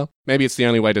cancer. Maybe it's the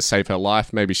only way to save her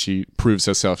life. Maybe she's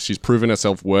proven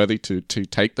herself worthy to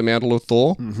take the mantle of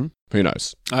Thor. Mm-hmm. Who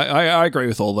knows? I agree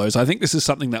with all those. I think this is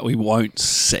something that we won't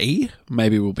see.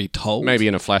 Maybe we'll be told. Maybe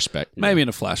in a flashback. Maybe in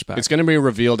a flashback. It's going to be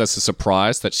revealed as a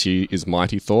surprise that she is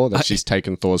Mighty Thor, that she's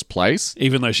taken Thor's place.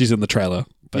 Even though she's in the trailer.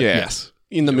 But Yeah. yes.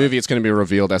 In the movie, it's going to be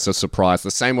revealed as a surprise,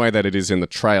 the same way that it is in the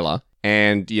trailer.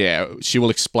 And yeah, she will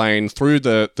explain through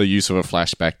the use of a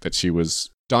flashback that she was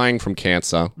dying from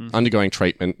cancer, undergoing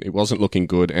treatment. It wasn't looking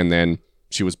good. And then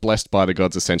she was blessed by the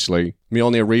gods, essentially.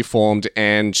 Mjolnir reformed,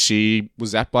 and she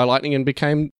was zapped by lightning and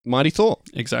became Mighty Thor.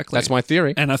 Exactly. That's my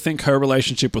theory. And I think her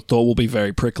relationship with Thor will be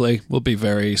very prickly, will be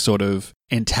very sort of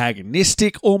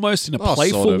antagonistic almost in a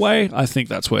playful sort of. way. I think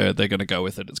that's where they're going to go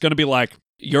with it. It's going to be like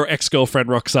your ex-girlfriend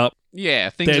rocks up. Yeah,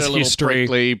 things There's are a little history.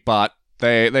 prickly, but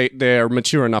they're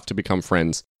mature enough to become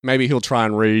friends. Maybe he'll try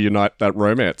and reunite that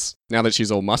romance now that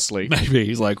she's all muscly. Maybe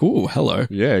he's like, ooh, hello.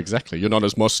 Yeah, exactly. You're not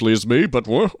as muscly as me, but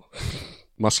well,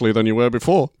 musclier than you were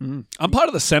before. I'm part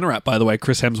of the Center app, by the way,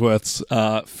 Chris Hemsworth's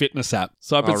fitness app.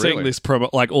 So I've been seeing really? this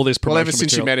all this promotion. Well, ever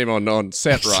since you material. met him on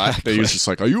set, right? Exactly. They're just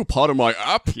like, are you a part of my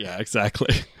app? Yeah,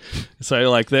 exactly. So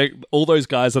like all those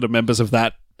guys that are members of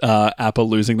that app are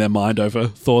losing their mind over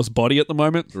Thor's body at the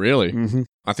moment. Really? Mm-hmm.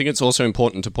 I think it's also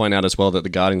important to point out as well that the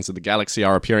Guardians of the Galaxy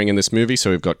are appearing in this movie.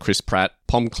 So we've got Chris Pratt,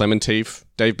 Pom Clementif,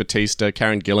 Dave Bautista,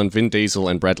 Karen Gillan, Vin Diesel,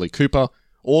 and Bradley Cooper.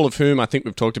 All of whom I think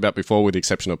we've talked about before, with the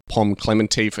exception of Pom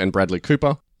Clementif and Bradley Cooper.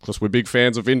 Of course, we're big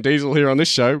fans of Vin Diesel here on this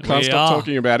show. Can't stop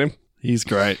talking about him. He's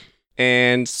great.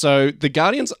 And so the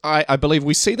Guardians, I believe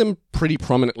we see them pretty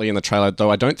prominently in the trailer,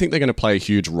 though I don't think they're going to play a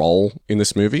huge role in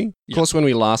this movie. Of course, when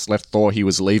we last left Thor, he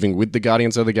was leaving with the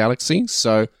Guardians of the Galaxy.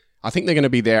 So I think they're going to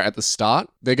be there at the start.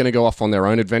 They're going to go off on their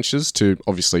own adventures to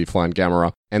obviously find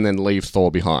Gamora and then leave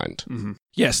Thor behind. Mm-hmm.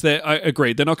 Yes, I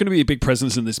agree. They're not going to be a big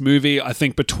presence in this movie. I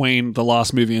think between the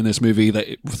last movie and this movie, that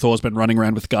Thor's been running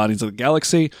around with Guardians of the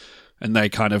Galaxy, and they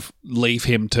kind of leave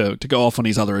him to go off on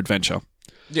his other adventure.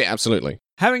 Yeah, absolutely.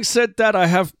 Having said that, I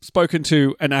have spoken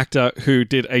to an actor who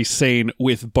did a scene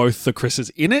with both the Chris's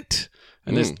in it,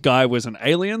 and this guy was an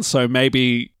alien, so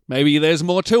maybe there's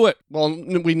more to it. Well,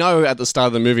 we know at the start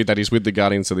of the movie that he's with the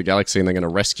Guardians of the Galaxy and they're going to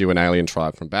rescue an alien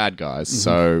tribe from bad guys. Mm-hmm.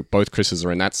 So both Chris's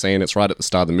are in that scene. It's right at the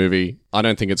start of the movie. I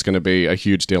don't think it's going to be a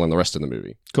huge deal in the rest of the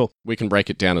movie. Cool. We can break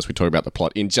it down as we talk about the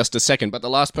plot in just a second. But the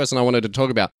last person I wanted to talk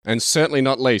about, and certainly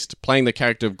not least, playing the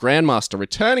character of Grandmaster,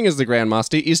 returning as the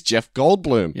Grandmaster, is Jeff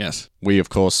Goldblum. Yes. We, of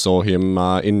course, saw him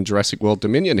in Jurassic World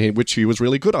Dominion, which he was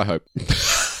really good, I hope.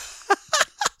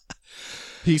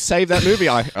 He saved that movie?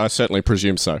 I certainly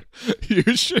presume so. You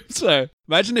assume so.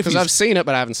 Imagine if Because I've seen it,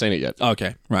 but I haven't seen it yet.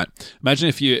 Okay, right. Imagine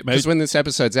if you... Because when this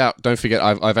episode's out, don't forget,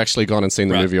 I've actually gone and seen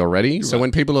the movie already. So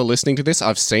when people are listening to this,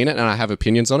 I've seen it and I have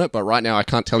opinions on it, but right now I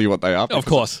can't tell you what they are. Of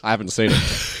course. I haven't seen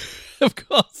it. Of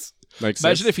course. Makes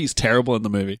Imagine sense. if he's terrible in the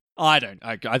movie. I don't.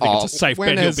 I think it's a safe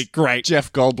bet. He'll be great.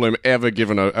 Jeff Goldblum ever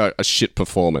given a shit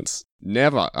performance?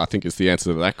 Never, I think, is the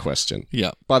answer to that question.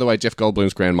 Yeah. By the way, Jeff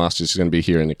Goldblum's Grandmaster is going to be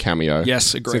here in a cameo.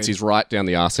 Yes, agreed. Since he's right down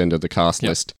the arse end of the cast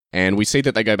list. And we see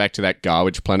that they go back to that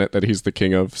garbage planet that he's the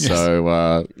king of. Yes.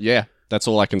 So, that's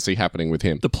all I can see happening with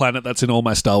him. The planet that's in all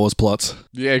my Star Wars plots.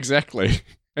 Yeah, exactly.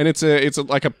 And it's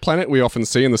like a planet we often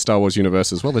see in the Star Wars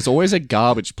universe as well. There's always a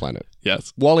garbage planet.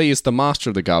 Yes. Wally is the master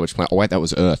of the garbage planet. Oh, wait, that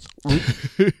was Earth.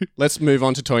 Let's move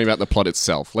on to talking about the plot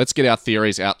itself. Let's get our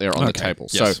theories out there on the table.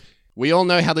 Yes. So, we all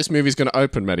know how this movie's going to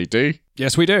open, Matty D.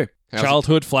 Yes, we do.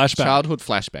 Childhood flashback. Childhood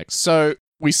flashback. So,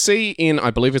 we see in,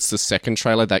 I believe it's the second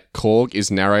trailer, that Korg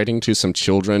is narrating to some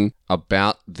children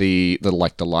about the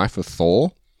life of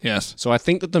Thor. Yes. So I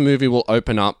think that the movie will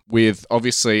open up with,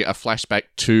 obviously, a flashback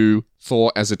to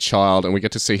Thor as a child, and we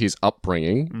get to see his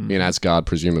upbringing in Asgard,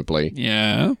 presumably.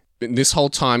 Yeah. This whole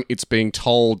time, it's being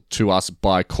told to us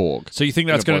by Korg. So you think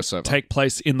that's going to take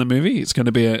place in the movie? It's going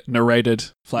to be a narrated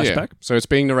flashback? Yeah. So it's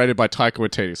being narrated by Taika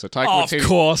Waititi. So Taika Waititi of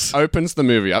course. opens the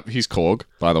movie up. He's Korg,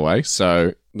 by the way.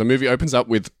 So the movie opens up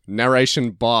with narration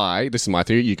by, this is my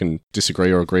theory, you can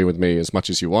disagree or agree with me as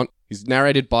much as you want. He's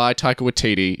narrated by Taika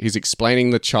Waititi. He's explaining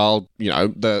the child,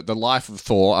 the life of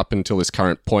Thor up until this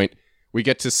current point. We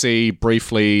get to see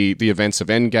briefly the events of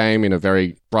Endgame in a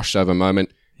very brushed over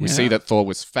moment. We see that Thor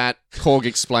was fat. Korg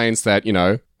explains that,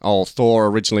 Thor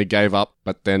originally gave up,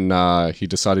 but then he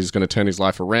decided he's going to turn his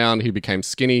life around. He became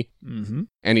skinny,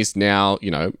 and he's now,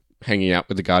 hanging out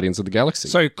with the Guardians of the Galaxy.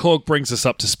 So Korg brings us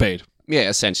up to speed. Yeah,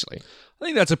 essentially. I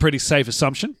think that's a pretty safe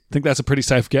assumption. I think that's a pretty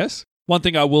safe guess. One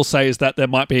thing I will say is that there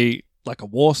might be like a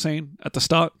war scene at the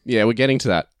start. Yeah, we're getting to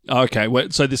that. Okay,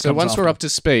 so this comes once after. We're up to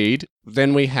speed,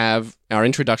 then we have our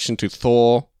introduction to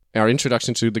Thor, our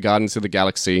introduction to the Guardians of the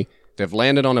Galaxy. They've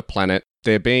landed on a planet.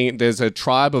 There's a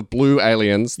tribe of blue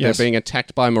aliens. Yes. They're being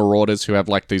attacked by marauders who have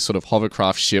like these sort of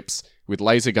hovercraft ships with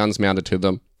laser guns mounted to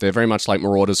them. They're very much like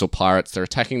marauders or pirates. They're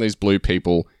attacking these blue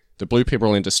people. The blue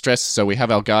people are in distress, so we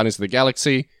have our Guardians of the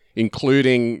Galaxy,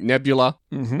 including Nebula,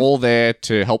 all there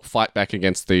to help fight back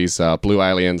against these blue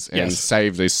aliens and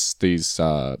save these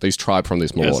tribe from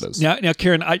these marauders. Yes. Now,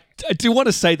 Kieran, I do want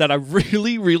to say that I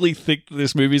really, really think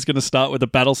this movie is going to start with a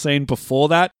battle scene before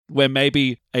that, where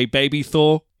maybe a baby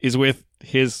Thor is with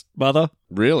his mother.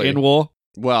 Really? In war.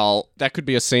 Well, that could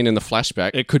be a scene in the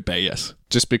flashback. It could be, yes.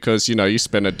 Just because, you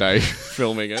spend a day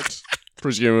filming it,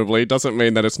 presumably, doesn't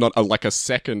mean that it's not like a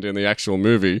second in the actual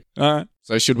movie. All right.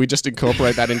 So should we just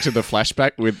incorporate that into the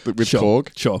flashback with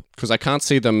Korg? Sure. Because I can't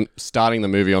see them starting the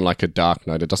movie on like a dark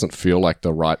note. It doesn't feel like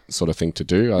the right sort of thing to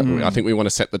do. I think we want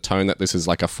to set the tone that this is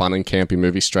like a fun and campy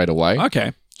movie straight away.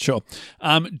 Okay. Sure.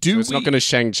 So it's not going to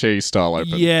Shang-Chi style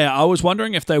open. Yeah, I was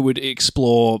wondering if they would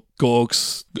explore Gore.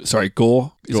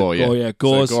 Gore, yeah. Yeah,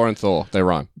 Gore's. So Gore and Thor, they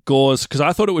rhyme. Gore's, because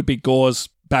I thought it would be Gore's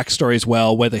backstory as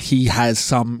well, whether he has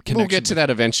some connection. We'll get to that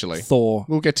eventually. Thor.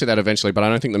 We'll get to that eventually, but I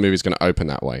don't think the movie's going to open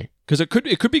that way. Because it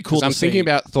could be cool to I'm see. thinking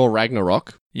about Thor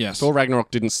Ragnarok. Yes. Thor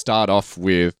Ragnarok didn't start off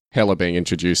with Hela being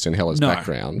introduced in Hela's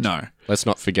background. No. Let's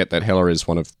not forget that Hela is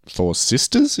one of Thor's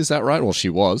sisters, is that right? Well, she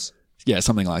was. Yeah,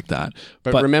 something like that.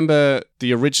 But remember,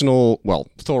 the original,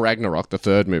 Thor Ragnarok, the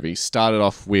third movie, started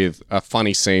off with a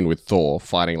funny scene with Thor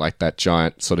fighting like that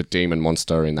giant sort of demon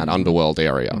monster in that underworld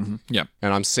area. Mm-hmm. Yeah.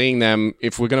 And I'm seeing them,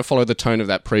 if we're going to follow the tone of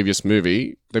that previous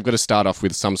movie, they've got to start off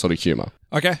with some sort of humor.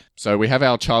 Okay. So we have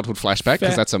our childhood flashback,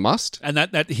 because that's a must. And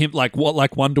that him, like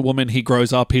Wonder Woman, he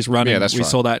grows up, he's running. Yeah, that's we right.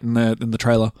 saw that in the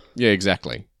trailer. Yeah,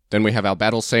 exactly. Then we have our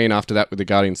battle scene after that with the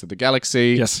Guardians of the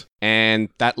Galaxy. Yes. And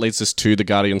that leads us to the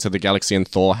Guardians of the Galaxy and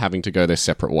Thor having to go their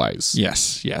separate ways.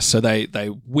 Yes. So they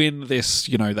win this,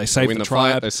 they save win the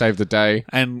fight, tribe. they save the day.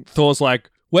 And Thor's like,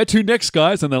 where to next,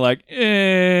 guys? And they're like,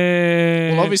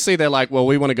 Well, obviously they're like,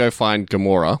 we want to go find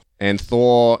Gamora. And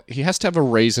Thor, he has to have a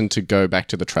reason to go back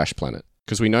to the trash planet.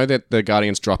 Because we know that the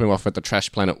Guardians drop him off at the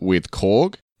trash planet with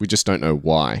Korg. We just don't know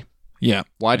why. Yeah.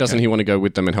 Why doesn't he want to go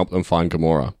with them and help them find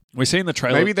Gamora? We see in the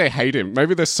trailer. Maybe they hate him.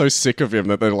 Maybe they're so sick of him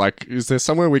that they're like, is there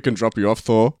somewhere we can drop you off,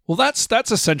 Thor? Well, that's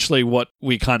essentially what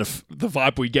we kind of, the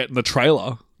vibe we get in the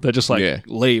trailer. They're just like,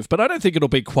 leave. But I don't think it'll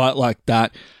be quite like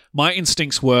that. My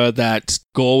instincts were that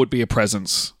Gore would be a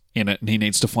presence in it and he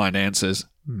needs to find answers.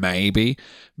 Maybe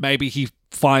he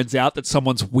finds out that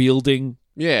someone's wielding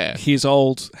his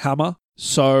old hammer.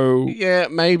 So yeah,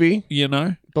 maybe.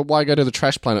 But why go to the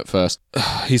trash planet first?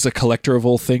 He's a collector of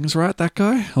all things, right, that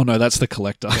guy? Oh, no, that's the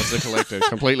collector. That's the collector.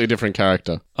 Completely different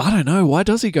character. I don't know. Why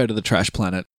does he go to the trash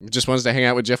planet? Just wants to hang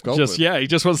out with Jeff Goldblum. He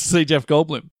just wants to see Jeff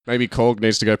Goldblum. Maybe Korg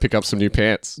needs to go pick up some new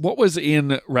pants. What was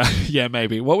in...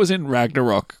 maybe. What was in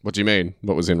Ragnarok? What do you mean?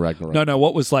 What was in Ragnarok? No,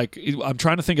 what was like... I'm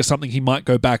trying to think of something he might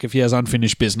go back if he has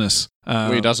unfinished business.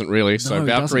 Well, he doesn't really. So he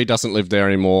Valkyrie doesn't live there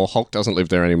anymore. Hulk doesn't live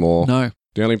there anymore. No.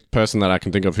 The only person that I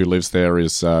can think of who lives there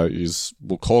is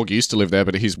Korg used to live there,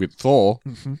 but he's with Thor.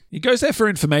 Mm-hmm. He goes there for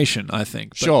information, I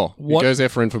think. Sure, he goes there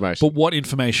for information. But what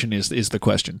information is the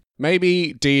question?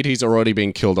 Maybe deities are already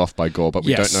being killed off by Gore, but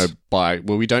we don't know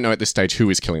we don't know at this stage who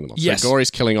is killing them off. Yes. So Gore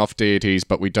is killing off deities,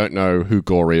 but we don't know who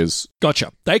Gore is.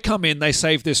 Gotcha. They come in, they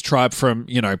save this tribe from,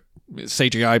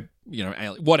 CGI,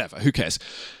 whatever, who cares?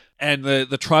 And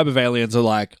the tribe of aliens are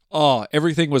like, oh,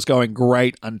 everything was going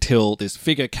great until this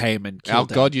figure came and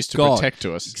killed our God used to protect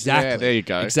us. Exactly. Yeah, there you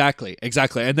go. Exactly.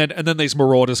 And then these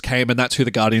marauders came, and that's who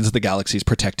the Guardians of the Galaxies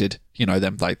protected.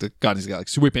 Them, like the Guardians of the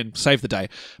Galaxy, swoop in, save the day.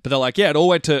 But they're like,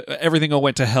 everything all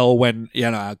went to hell when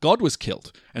our God was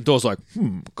killed. And Thor's like,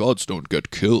 gods don't get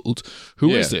killed. Who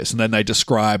is this? And then they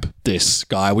describe this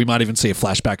guy. We might even see a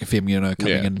flashback of him,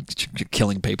 coming and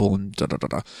killing people and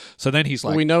da-da-da-da. So then he's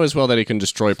like... Well, we know as well that he can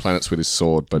destroy planets with his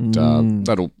sword, but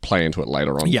that'll play into it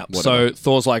later on. Yeah, so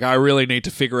Thor's like, I really need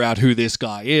to figure out who this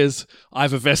guy is. I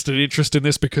have a vested interest in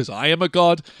this because I am a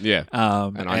god. Yeah,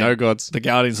 and I know gods. The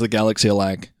Guardians of the Galaxy are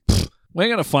like, we're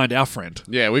going to find our friend.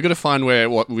 Yeah, we're going to find we're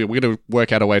going to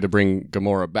work out a way to bring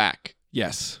Gamora back.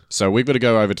 Yes. So we've got to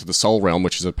go over to the Soul Realm,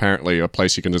 which is apparently a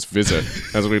place you can just visit,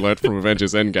 as we learned from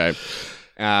Avengers Endgame.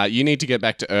 You need to get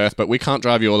back to Earth, but we can't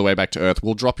drive you all the way back to Earth.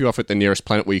 We'll drop you off at the nearest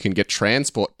planet where you can get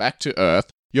transport back to Earth.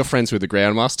 You're friends with the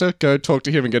Groundmaster. Go talk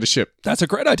to him and get a ship. That's a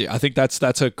great idea. I think that's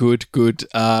a good,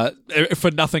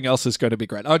 for nothing else is going to be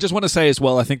great. I just want to say as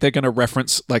well, I think they're going to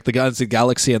reference, like the Guardians of the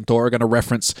Galaxy and Thor are going to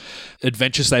reference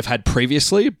adventures they've had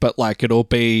previously, but like it'll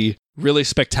be really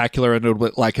spectacular and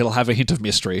it'll have a hint of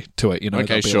mystery to it.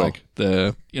 Okay, sure. Like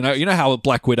you know how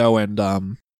Black Widow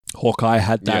and Hawkeye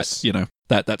had that, yes.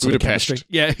 That sort of chemistry.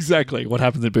 Yeah, exactly. What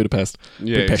happens in Budapest?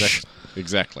 Yeah,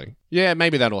 exactly. Yeah,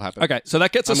 maybe that'll happen. Okay, so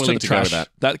that gets us to the trash.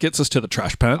 That gets us to the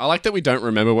trash planet. I like that we don't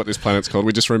remember what this planet's called.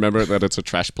 We just remember that it's a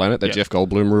trash planet that Jeff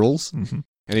Goldblum rules. Mm-hmm.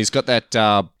 And he's got that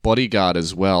bodyguard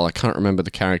as well. I can't remember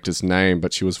the character's name,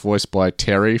 but she was voiced by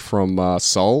Terry from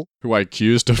Soul, who I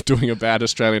accused of doing a bad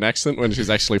Australian accent when she's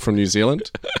actually from New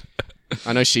Zealand.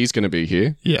 I know she's going to be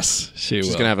here. Yes, she's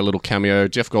going to have a little cameo.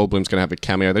 Jeff Goldblum's going to have a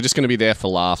cameo. They're just going to be there for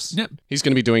laughs. Yep. He's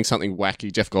going to be doing something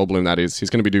wacky. Jeff Goldblum, that is. He's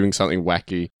going to be doing something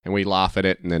wacky, and we laugh at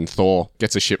it, and then Thor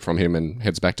gets a ship from him and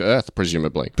heads back to Earth,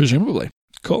 presumably.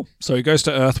 Cool. So he goes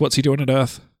to Earth. What's he doing at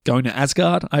Earth? Going to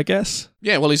Asgard, I guess?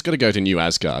 Yeah, well, he's got to go to New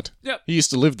Asgard. Yep. He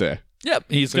used to live there. Yep.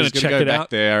 He's going to check go it back out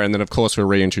there, and then, of course, we're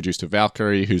reintroduced to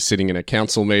Valkyrie, who's sitting in a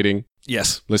council meeting.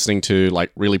 Yes. Listening to,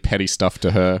 like, really petty stuff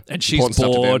to her. And she's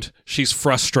bored. She's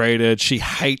frustrated. She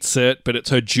hates it, but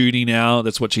it's her duty now.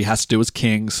 That's what she has to do as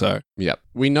king, so... Yep.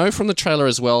 We know from the trailer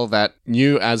as well that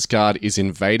New Asgard is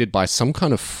invaded by some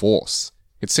kind of force.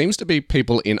 It seems to be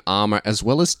people in armor as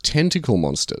well as tentacle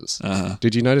monsters. Uh-huh.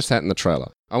 Did you notice that in the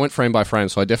trailer? I went frame by frame,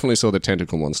 so I definitely saw the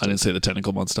tentacle monster. I didn't see the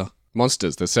tentacle monster.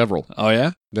 Monsters, there's several. Oh,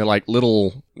 yeah? They're like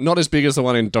little, not as big as the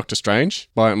one in Doctor Strange,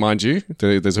 mind you.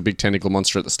 There's a big tentacle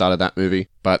monster at the start of that movie,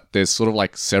 but there's sort of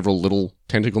like several little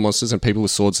tentacle monsters and people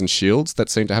with swords and shields that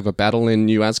seem to have a battle in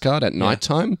New Asgard at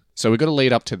nighttime. So we've got to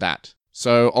lead up to that.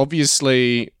 So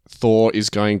obviously Thor is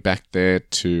going back there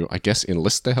to, I guess,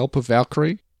 enlist the help of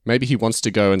Valkyrie. Maybe he wants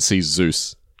to go and see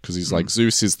Zeus, because he's like,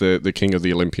 Zeus is the king of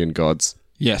the Olympian gods.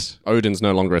 Yes. Odin's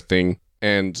no longer a thing.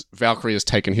 And Valkyrie has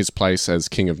taken his place as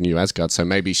king of New Asgard, so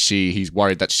maybe he's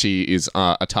worried that she is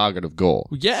a target of Gore.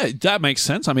 Yeah, that makes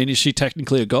sense. I mean, is she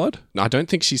technically a god? I don't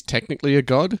think she's technically a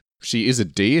god. She is a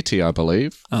deity, I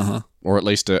believe. Uh-huh. Or at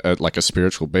least a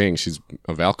spiritual being. She's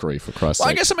a Valkyrie, for Christ's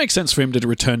sake. I guess it makes sense for him to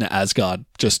return to Asgard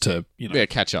just to,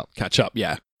 catch up.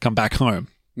 Yeah. Come back home.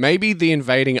 Maybe the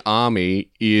invading army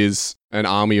is an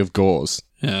army of Gores.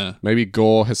 Yeah. Maybe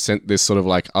Gore has sent this sort of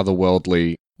like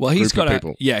otherworldly he's got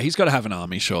people. He's got to have an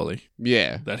army, surely.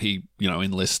 Yeah. That he,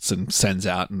 enlists and sends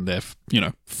out and they're,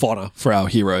 fodder for our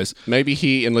heroes. Maybe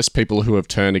he enlists people who have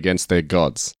turned against their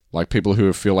gods. Like people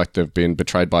who feel like they've been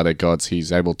betrayed by their gods,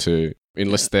 he's able to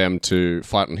enlist them to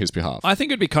fight on his behalf. I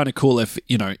think it'd be kind of cool if,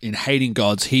 in hating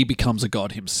gods, he becomes a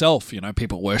god himself.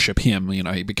 People worship him.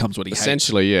 He becomes what he hates.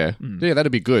 Essentially, yeah. Yeah,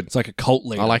 that'd be good. It's like a cult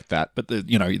leader. I like that. But,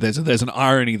 there's an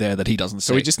irony there that he doesn't see.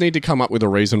 So we just need to come up with a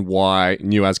reason why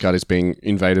New Asgard is being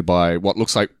invaded by what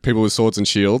looks like people with swords and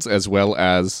shields, as well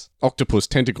as octopus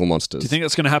tentacle monsters. Do you think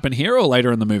that's going to happen here or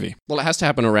later in the movie? Well, it has to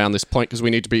happen around this point because we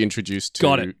need to be introduced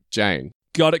to Jane.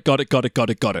 Got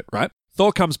it, right?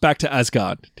 Thor comes back to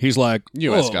Asgard. He's like...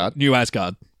 New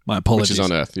Asgard. My apologies. Which is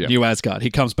on Earth, yeah. New Asgard. He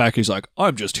comes back, he's like,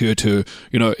 I'm just here to,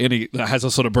 and he has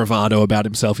a sort of bravado about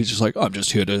himself. He's just like, I'm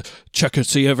just here to check and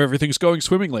see if everything's going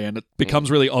swimmingly. And it becomes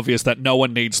really obvious that no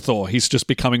one needs Thor. He's just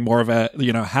becoming more of a,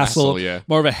 hassle,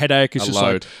 more of a headache. He's just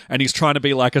load. And he's trying to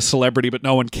be like a celebrity, but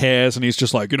no one cares. And he's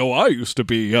just like, I used to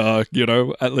be, at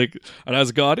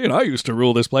Asgard, I used to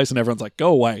rule this place. And everyone's like,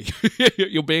 go away.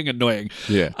 You're being annoying.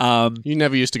 Yeah. You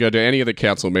never used to go to any of the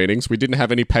council meetings. We didn't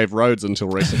have any paved roads until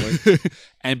recently.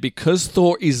 And because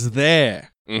Thor is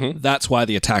there, that's why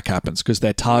the attack happens, because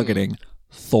they're targeting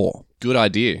Thor. Good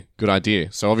idea.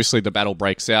 So obviously the battle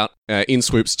breaks out. In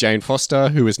swoops Jane Foster,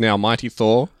 who is now Mighty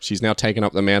Thor. She's now taken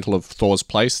up the mantle of Thor's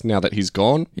place now that he's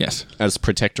gone. Yes. As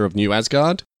protector of New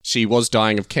Asgard. She was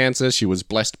dying of cancer. She was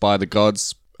blessed by the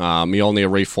gods. Mjolnir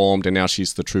reformed, and now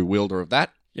she's the true wielder of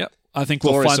that. Yep. I think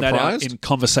we'll find that out in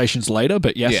conversations later,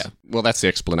 but yes. Yeah. Well, that's the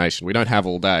explanation. We don't have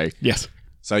all day. Yes.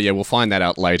 So yeah, we'll find that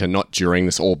out later, not during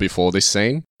this or before this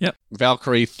scene. Yep.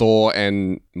 Valkyrie, Thor,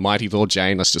 and Mighty Thor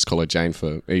Jane. Let's just call her Jane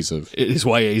for ease of... It is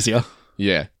way easier.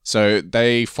 Yeah. So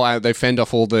they fend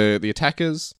off all the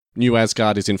attackers. New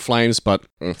Asgard is in flames, but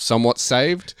somewhat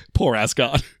saved. Poor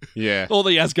Asgard. Yeah. All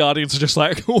the Asgardians are just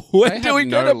like, when do we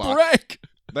get a break?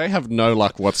 They have no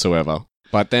luck whatsoever.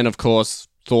 But then, of course,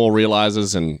 Thor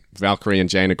realizes, and Valkyrie and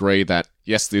Jane agree that,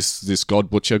 yes, this God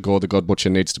Butcher, Gore the God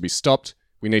Butcher, needs to be stopped.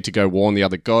 We need to go warn the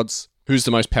other gods. Who's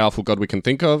the most powerful god we can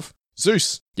think of?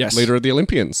 Zeus. Yes. Leader of the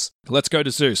Olympians. Let's go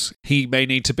to Zeus. He may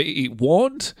need to be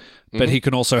warned, but he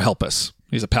can also help us.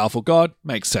 He's a powerful god.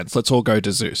 Makes sense. Let's all go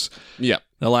to Zeus. Yeah.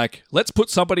 They're like, let's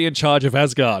put somebody in charge of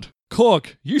Asgard.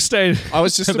 Korg, you stay. I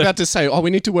was just about to say,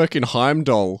 we need to work in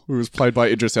Heimdall, who was played by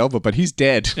Idris Elba, but he's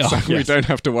dead, we don't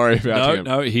have to worry about him.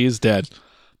 No, he is dead.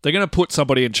 They're going to put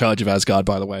somebody in charge of Asgard,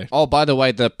 by the way. Oh, by the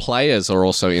way, the players are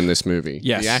also in this movie.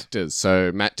 Yes. The actors.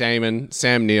 So Matt Damon,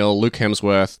 Sam Neill, Luke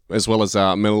Hemsworth, as well as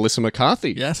Melissa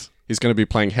McCarthy. Yes. He's going to be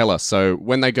playing Hela. So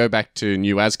when they go back to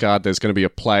New Asgard, there's going to be a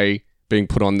play being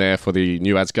put on there for the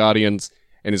New Asgardians,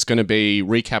 and it's going to be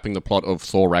recapping the plot of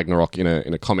Thor Ragnarok in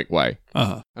a comic way.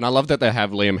 Uh-huh. And I love that they have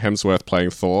Liam Hemsworth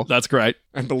playing Thor. That's great.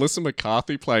 And Melissa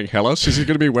McCarthy playing Hela. She's going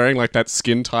to be wearing like that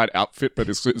skin-tight outfit, but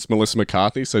it's Melissa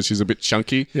McCarthy, so she's a bit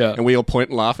chunky. Yeah. And we all point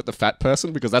and laugh at the fat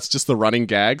person because that's just the running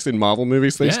gags in Marvel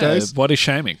movies these days. Body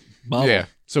shaming. Marvel. Yeah.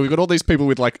 So we've got all these people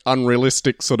with like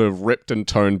unrealistic sort of ripped and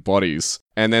toned bodies.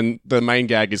 And then the main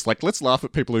gag is like, let's laugh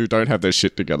at people who don't have their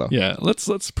shit together. Yeah,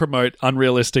 let's promote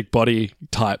unrealistic body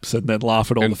types and then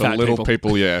laugh at all and the fat little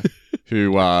people, yeah,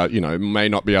 who may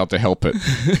not be able to help it.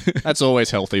 That's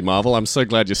always healthy, Marvel. I'm so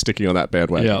glad you're sticking on that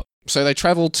bandwagon. Yeah. So they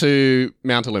travel to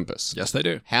Mount Olympus. Yes, they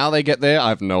do. How they get there, I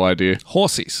have no idea.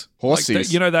 Horsies.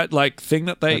 Horsies. Like that like thing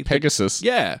that they... Like Pegasus.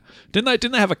 Yeah. Didn't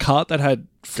they have a cart that had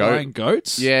flying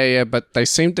goats? Yeah, but they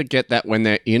seem to get that when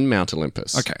they're in Mount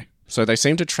Olympus. Okay. So they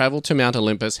seem to travel to Mount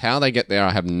Olympus. How they get there, I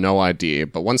have no idea.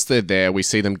 But once they're there, we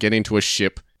see them get into a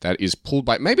ship that is pulled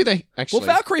by... Maybe they actually...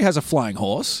 Well, Valkyrie has a flying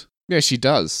horse. Yeah, she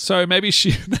does. So maybe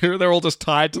they're all just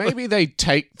tied to Maybe they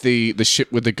take the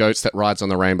ship with the goats that rides on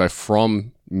the rainbow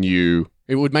from New...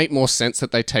 It would make more sense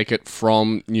that they take it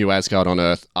from New Asgard on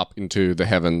Earth up into the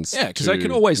heavens. Yeah, because they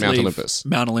can always Mount leave Olympus.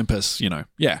 Mount Olympus,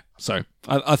 Yeah, so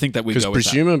I think that we go with that. Because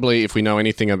presumably, if we know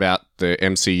anything about the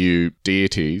MCU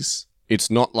deities, it's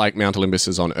not like Mount Olympus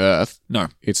is on Earth. No.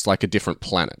 It's like a different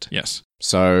planet. Yes.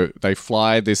 So they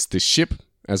fly this ship,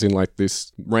 as in like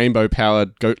this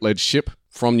rainbow-powered goat-led ship,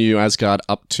 from New Asgard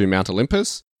up to Mount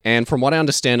Olympus. And from what I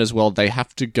understand as well, they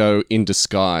have to go in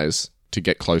disguise to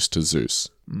get close to Zeus.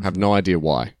 I have no idea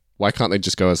why. Why can't they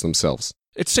just go as themselves?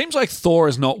 It seems like Thor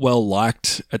is not well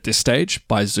liked at this stage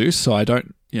by Zeus, so I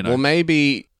don't, Well,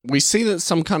 maybe we see that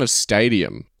some kind of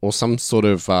stadium or some sort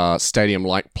of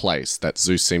stadium-like place that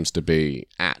Zeus seems to be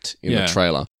at in the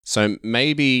trailer. So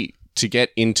maybe to get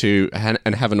into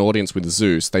and have an audience with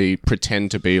Zeus, they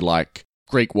pretend to be like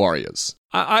Greek warriors.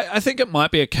 I think it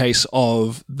might be a case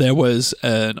of there was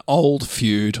an old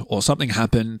feud or something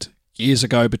happened years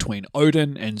ago between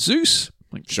Odin and Zeus.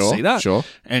 Sure, see that. Sure.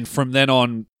 And from then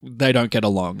on, they don't get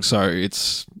along. So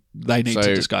they need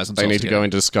to disguise themselves. They need to go in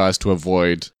disguise to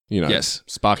avoid Yes.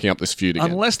 sparking up this feud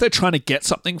again. Unless they're trying to get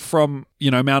something from,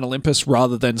 Mount Olympus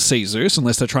rather than see Zeus,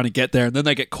 unless they're trying to get there and then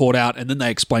they get caught out and then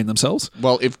they explain themselves.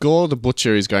 Well, if Gore the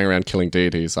Butcher is going around killing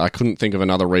deities, I couldn't think of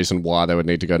another reason why they would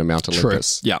need to go to Mount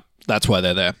Olympus. True. Yeah. That's why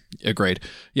they're there. Agreed.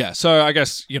 Yeah. So I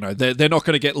guess, they're not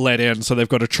going to get let in, so they've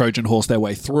got to Trojan horse their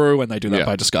way through, and they do that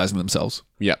by disguising themselves.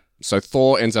 Yep. So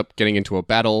Thor ends up getting into a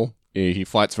battle. He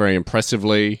fights very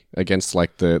impressively against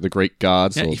the Greek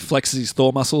guards. Yeah, he flexes his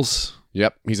Thor muscles.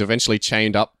 Yep. He's eventually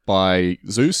chained up by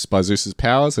Zeus's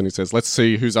powers, and he says, let's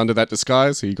see who's under that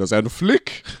disguise. He goes, and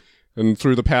flick. And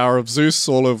through the power of Zeus,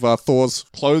 all of Thor's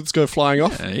clothes go flying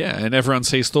off. Yeah, and everyone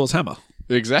sees Thor's hammer.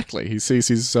 Exactly. He sees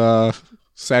his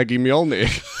saggy Mjolnir.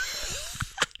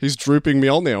 His drooping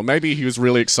Mjolnir. Or maybe he was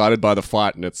really excited by the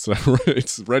fight and it's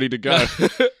ready to go.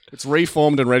 It's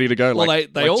reformed and ready to go,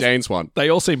 like Jane's one. They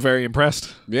all seem very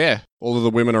impressed. Yeah. All of the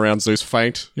women around Zeus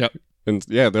faint. Yep. And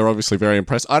yeah, they're obviously very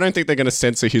impressed. I don't think they're going to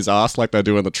censor his ass like they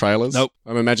do in the trailers. Nope.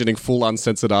 I'm imagining full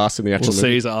uncensored ass in the actual movie.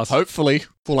 See his ass. Hopefully,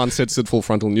 full uncensored, full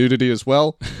frontal nudity as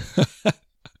well.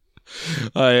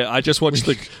 I just watched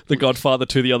the Godfather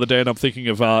 2 the other day, and I'm thinking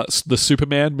of the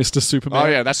Superman, Mr. Superman. Oh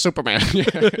yeah, that's Superman.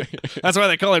 That's why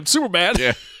they call him Superman.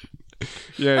 Yeah.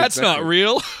 Yeah, that's not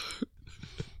real.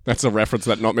 That's a reference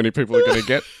that not many people are going to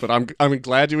get, but I'm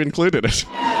glad you included it.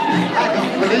 I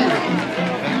don't believe it.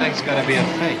 That thing's got to be a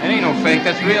fake. It ain't no fake.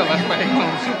 That's real. That's why they call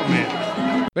him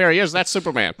Superman. There he is. That's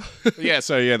Superman.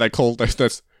 They call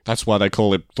that's why they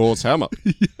call it Thor's hammer.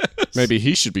 Yes. Maybe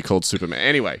he should be called Superman.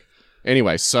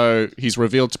 Anyway, so he's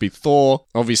revealed to be Thor.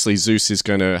 Obviously, Zeus is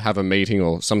going to have a meeting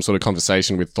or some sort of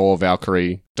conversation with Thor,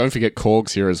 Valkyrie. Don't forget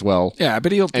Korg's here as well. Yeah,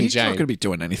 but he's Jane. not going to be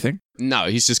doing anything. No,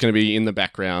 he's just going to be in the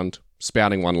background,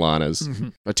 spouting one-liners,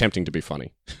 attempting to be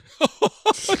funny.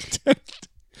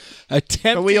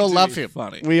 But we all love him.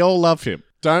 Funny. We all love him,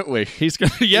 don't we? He's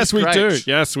going. Yes, we do.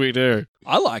 Yes, we do.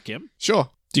 I like him. Sure.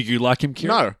 Do you like him,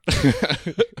 Kieran?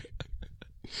 No.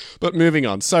 But moving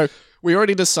on. So we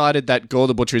already decided that Gore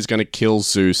the Butcher is going to kill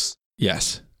Zeus.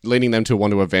 Yes. Leading them to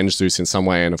want to avenge Zeus in some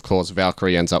way. And of course,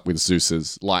 Valkyrie ends up with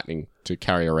Zeus's lightning to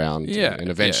carry around and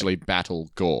eventually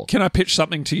battle Gore. Can I pitch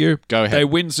something to you? Go ahead. They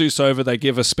win Zeus over. They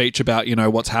give a speech about,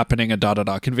 what's happening and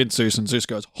da-da-da. Convince Zeus, and Zeus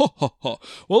goes, ho, ho, ho.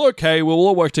 Well, okay, we'll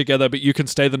all work together, but you can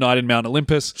stay the night in Mount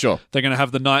Olympus. Sure. They're going to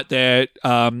have the night there.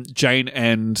 Jane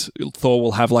and Thor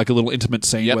will have like a little intimate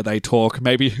scene where they talk.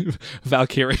 Maybe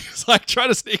Valkyrie is like trying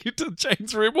to sneak into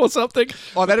Jane's room or something.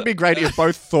 Oh, that'd be great if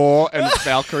both Thor and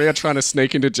Valkyrie are trying to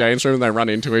sneak into Jane's room and they run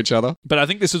into each other. But I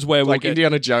think this is where we'll like get...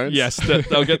 Indiana Jones? Yes,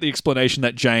 they'll get the explanation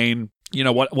that Jane...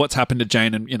 what's happened to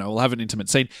Jane, and we'll have an intimate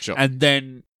scene, and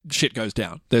then shit goes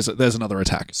down. There's another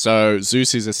attack. So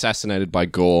Zeus is assassinated by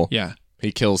Gore. Yeah,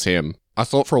 he kills him. I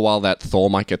thought for a while that Thor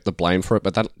might get the blame for it,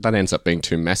 but that ends up being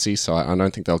too messy. So I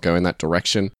don't think they'll go in that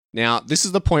direction. Now this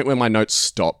is the point where my notes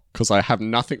stop because I have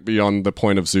nothing beyond the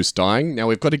point of Zeus dying. Now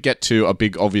we've got to get to a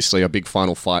big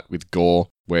final fight with Gore.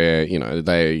 Where,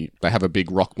 they have a big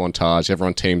rock montage,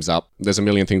 everyone teams up, there's a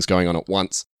million things going on at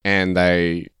once, and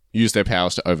they use their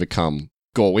powers to overcome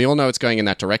Gore. We all know it's going in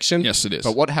that direction. Yes, it is.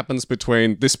 But what happens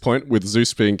between this point with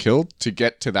Zeus being killed to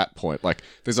get to that point? Like,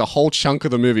 there's a whole chunk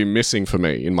of the movie missing for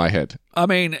me in my head. I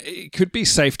mean, it could be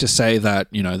safe to say that,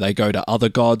 they go to other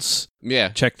gods. Yeah.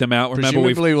 Check them out. Remember,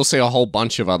 presumably we'll see a whole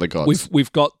bunch of other gods.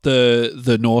 We've got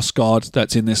the Norse god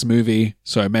that's in this movie,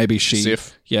 so maybe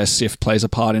Sif. Yeah, Sif plays a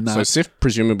part in that. So Sif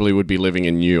presumably would be living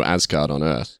in New Asgard on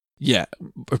Earth. Yeah,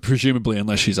 presumably,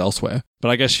 unless she's elsewhere. But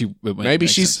I guess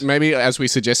maybe as we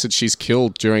suggested, she's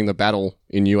killed during the battle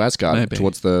in New Asgard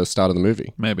towards the start of the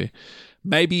movie.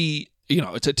 Maybe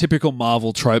it's a typical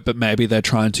Marvel trope, but maybe they're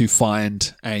trying to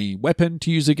find a weapon to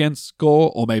use against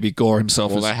Gore, or maybe Gore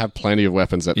himself. Well, they have plenty of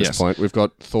weapons at this point. We've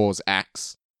got Thor's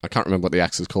axe. I can't remember what the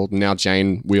axe is called. Now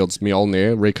Jane wields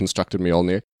Mjolnir, reconstructed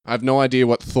Mjolnir. I have no idea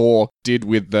what Thor did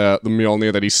with the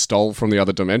Mjolnir that he stole from the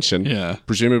other dimension. Yeah.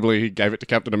 Presumably he gave it to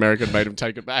Captain America and made him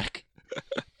take it back.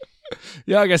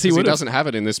 Yeah, I guess he would. He doesn't have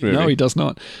it in this movie. No, he does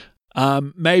not.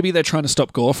 Maybe they're trying to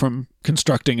stop Gore from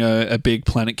constructing a big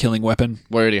planet-killing weapon.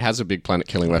 Where he has a big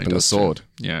planet-killing weapon, the sword.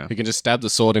 Too. Yeah. He can just stab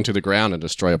the sword into the ground and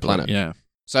destroy a planet. Yeah.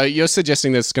 So you're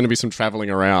suggesting there's going to be some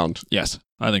traveling around? Yes,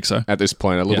 I think so. At this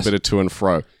point, a little bit of to and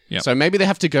fro. Yep. So maybe they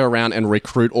have to go around and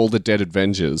recruit all the dead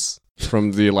Avengers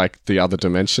from the other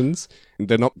dimensions.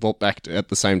 They're not brought back at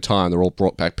the same time. They're all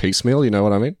brought back piecemeal. You know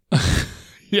what I mean?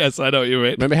 Yes, I know what you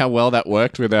mean. Remember how well that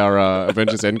worked with our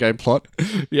Avengers Endgame plot?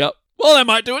 Yep. Well, they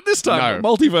might do it this time. No.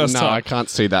 Multiverse time. No, I can't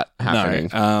see that happening.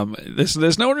 No.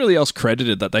 There's no one really else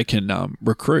credited that they can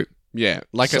recruit. Yeah.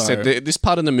 Like I said, this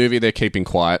part in the movie they're keeping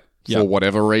quiet for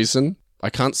whatever reason. I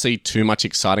can't see too much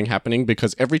exciting happening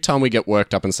because every time we get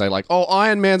worked up and say like, oh,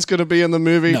 Iron Man's going to be in the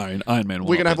movie. No, Iron Man.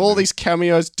 We're going to have all these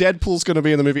cameos. Deadpool's going to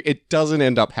be in the movie. It doesn't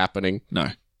end up happening. No.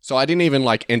 So I didn't even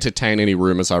like entertain any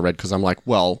rumors I read because I'm like,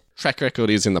 well, track record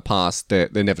is in the past. They're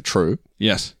never true.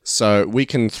 Yes. So we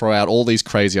can throw out all these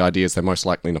crazy ideas. They're most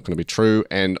likely not going to be true.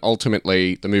 And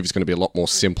ultimately, the movie's going to be a lot more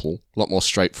simple, a lot more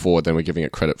straightforward than we're giving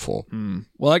it credit for.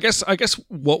 Well, I guess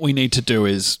what we need to do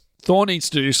is Thor needs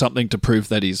to do something to prove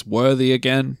that he's worthy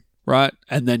again, right?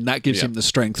 And then that gives him the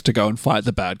strength to go and fight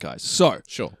the bad guys. So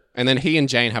Sure. And then he and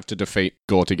Jane have to defeat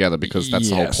Gore together because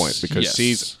that's the whole point.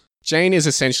 Because Jane is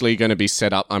essentially going to be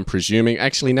set up, I'm presuming.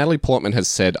 Actually, Natalie Portman has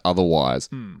said otherwise.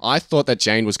 I thought that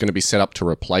Jane was going to be set up to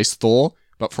replace Thor,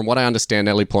 but from what I understand,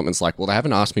 Natalie Portman's like, well, they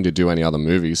haven't asked me to do any other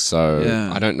movies,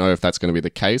 so I don't know if that's going to be the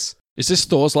case. Is this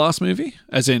Thor's last movie,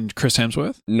 as in Chris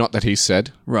Hemsworth? Not that he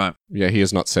said. Right. Yeah, he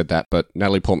has not said that, but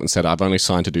Natalie Portman said, I've only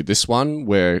signed to do this one,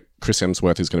 where Chris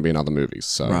Hemsworth is going to be in other movies.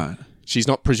 So she's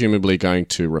not presumably going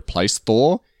to replace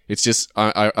Thor. It's just,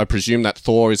 I presume that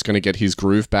Thor is going to get his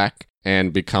groove back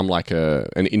and become like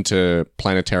an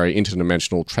interplanetary,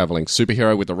 interdimensional traveling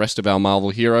superhero with the rest of our Marvel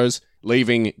heroes,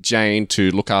 leaving Jane to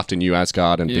look after New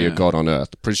Asgard and be a god on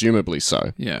Earth. Presumably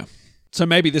so. Yeah. So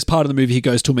maybe this part of the movie he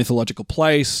goes to a mythological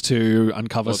place to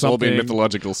uncover something. It's all been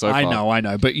mythological so far. I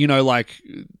know. But like,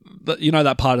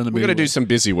 that part of the movie. We're going to do some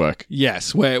busy work.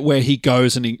 Yes, where he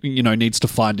goes and he, needs to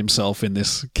find himself in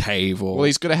this cave or... Well,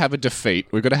 he's going to have a defeat.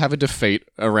 We're going to have a defeat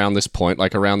around this point,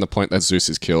 like around the point that Zeus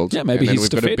is killed. Yeah, maybe and then he's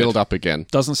we've got to build up again.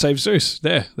 Doesn't save Zeus.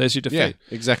 There's your defeat. Yeah,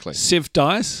 exactly. Sif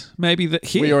dies. Maybe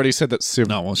that we already said that Sif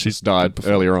she's died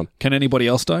earlier on. Can anybody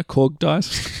else die? Korg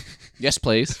dies? Yes,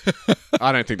 please.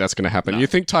 I don't think that's going to happen. No. You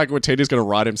think Taika Waititi is going to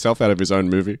write himself out of his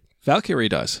own movie? Valkyrie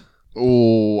dies.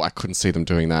 Oh, I couldn't see them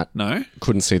doing that. No?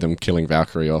 Couldn't see them killing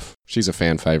Valkyrie off. She's a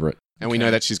fan favorite. And we know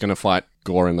that she's going to fight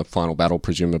Gore in the final battle,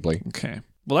 presumably. Okay.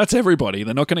 Well, that's everybody.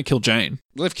 They're not going to kill Jane.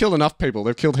 Well, they've killed enough people.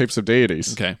 They've killed heaps of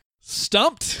deities. Okay.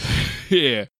 Stumped?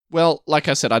 Yeah. Well, like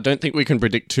I said, I don't think we can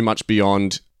predict too much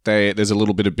beyond there's a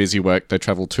little bit of busy work. They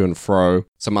travel to and fro.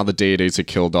 Some other deities are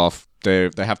killed off.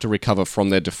 They have to recover from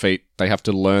their defeat. They have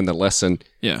to learn the lesson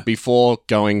before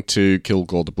going to kill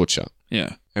Gore the Butcher.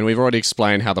 Yeah. And we've already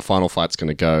explained how the final fight's going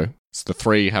to go. So the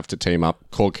three have to team up.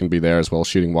 Korg can be there as well,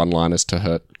 shooting one-liners to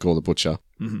hurt Gore the Butcher.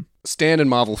 Mm-hmm. Standard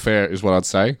Marvel fare is what I'd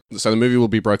say. So the movie will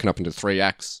be broken up into 3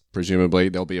 acts, presumably.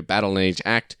 There'll be a battle in each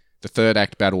act. The 3rd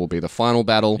act battle will be the final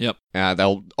battle. Yep. They're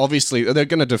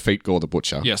going to defeat Gore the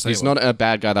Butcher. Yes, He's not a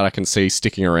bad guy that I can see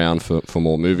sticking around for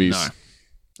more movies. No.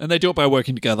 And they do it by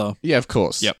working together. Yeah, of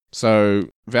course. Yep. So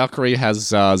Valkyrie has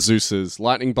Zeus's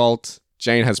lightning bolt.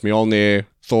 Jane has Mjolnir.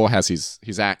 Thor has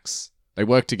his axe. They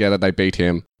work together. They beat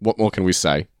him. What more can we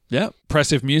say? Yeah.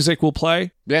 Impressive music will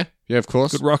play. Yeah, of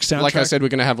course. Good rock soundtrack. Like I said, we're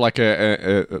going to have like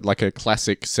a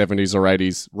classic 70s or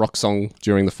 80s rock song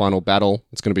during the final battle.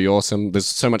 It's going to be awesome. There's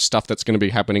so much stuff that's going to be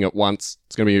happening at once.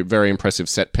 It's going to be a very impressive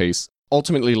set piece,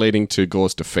 ultimately leading to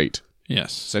Gore's defeat.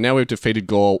 Yes. So now we've defeated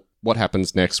Gore. What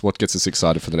happens next? What gets us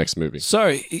excited for the next movie?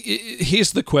 So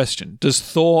here's the question. Does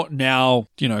Thor now,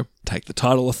 take the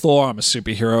title of Thor? I'm a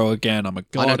superhero again. I'm a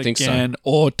god I don't think again. So.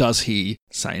 Or does he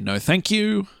say no thank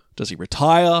you? Does he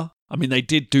retire? I mean, they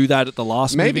did do that at the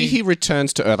last movie. Maybe he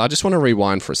returns to Earth. I just want to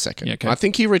rewind for a second. Yeah, okay. I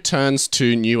think he returns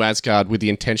to New Asgard with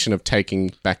the intention of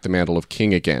taking back the mantle of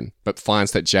king again, but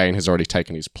finds that Jane has already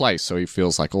taken his place. So he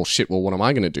feels like, oh shit, well, what am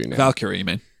I going to do now? Valkyrie, you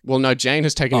mean? Well, no, Jane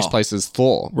has taken his place as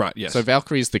Thor. Right, yes. So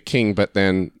Valkyrie is the king, but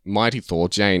then mighty Thor,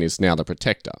 Jane, is now the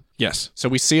protector. Yes. So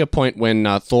we see a point when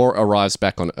Thor arrives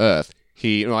back on Earth.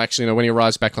 When he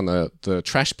arrives back on the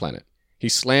trash planet, he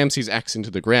slams his axe into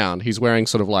the ground. He's wearing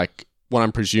sort of like what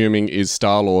I'm presuming is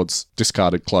Star-Lord's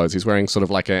discarded clothes. He's wearing sort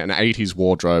of like an 80s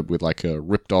wardrobe with like a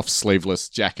ripped-off sleeveless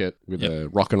jacket with a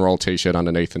rock and roll t-shirt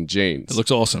underneath and jeans. It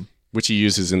looks awesome. Which he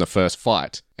uses in the first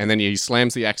fight. And then he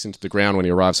slams the axe into the ground when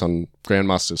he arrives on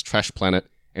Grandmaster's trash planet,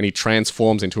 and he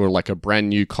transforms into like a brand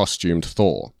new costumed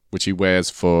Thor, which he wears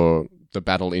for the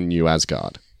battle in New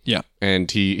Asgard. Yeah.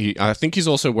 And I think he's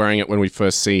also wearing it when we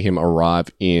first see him arrive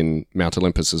in Mount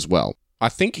Olympus as well. I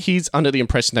think he's under the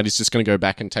impression that he's just going to go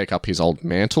back and take up his old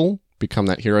mantle, become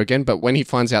that hero again. But when he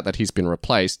finds out that he's been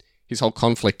replaced, his whole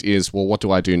conflict is, well, what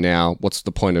do I do now? What's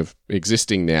the point of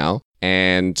existing now?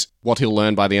 And what he'll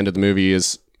learn by the end of the movie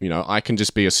is, I can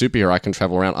just be a superhero. I can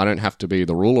travel around. I don't have to be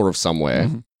the ruler of somewhere.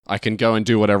 Mm-hmm. I can go and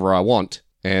do whatever I want.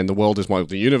 And the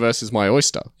universe is my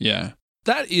oyster. Yeah.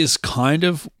 That is kind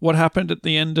of what happened at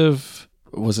the end of,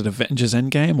 was it Avengers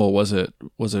Endgame or was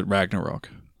it Ragnarok?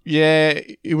 Yeah,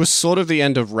 it was sort of the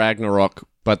end of Ragnarok,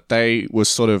 but they were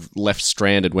sort of left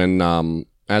stranded when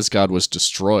Asgard was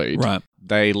destroyed. Right.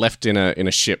 They left in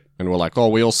a ship and were like, oh,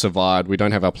 we all survived. We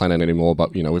don't have our planet anymore,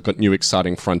 but, we've got new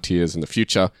exciting frontiers in the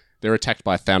future. They're attacked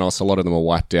by Thanos. A lot of them are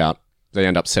wiped out. They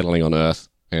end up settling on Earth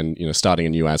and, starting a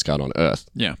new Asgard on Earth.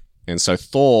 Yeah. And so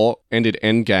Thor ended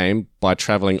Endgame by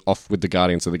traveling off with the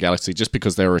Guardians of the Galaxy just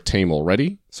because they were a team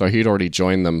already. So he'd already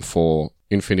joined them for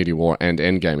Infinity War and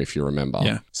Endgame, if you remember.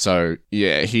 Yeah. So,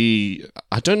 yeah,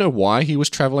 I don't know why he was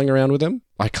traveling around with them.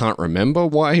 I can't remember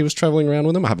why he was traveling around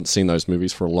with them. I haven't seen those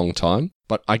movies for a long time.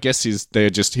 But I guess he was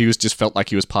just felt like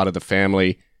he was part of the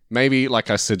family. Maybe, like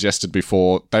I suggested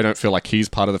before, they don't feel like he's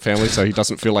part of the family, so he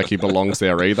doesn't feel like he belongs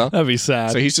there either. That'd be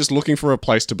sad. So he's just looking for a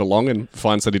place to belong and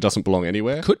finds that he doesn't belong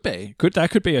anywhere. Could be.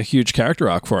 That could be a huge character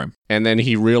arc for him. And then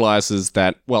he realizes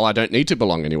that, well, I don't need to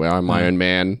belong anywhere. I'm my own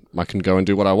man. I can go and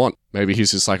do what I want. Maybe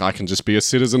he's just like, I can just be a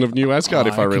citizen of New Asgard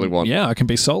if I really want. Yeah, I can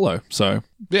be solo. So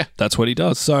yeah, that's what he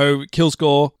does. So kills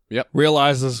Gore. Yep.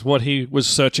 Realizes what he was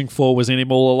searching for was in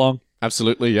him all along.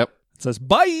 Absolutely, yep. Says,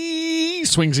 bye!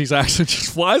 Swings his axe and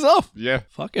just flies off. Yeah.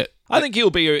 Fuck it. I think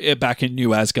he'll be back in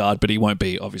New Asgard, but he won't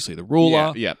be, obviously, the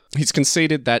ruler. Yeah. He's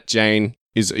conceded that Jane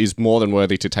is more than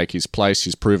worthy to take his place.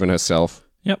 She's proven herself.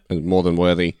 Yep. And more than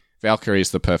worthy. Valkyrie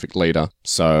is the perfect leader.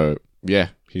 So, yeah,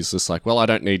 he's just like, well, I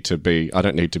don't need to be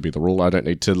the ruler. I don't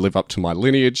need to live up to my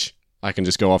lineage. I can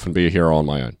just go off and be a hero on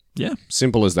my own. Yeah.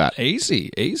 Simple as that.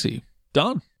 Easy.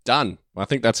 Done. I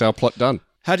think that's our plot done.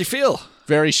 How'd you feel?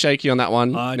 Very shaky on that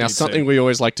one. I Now, do something too. we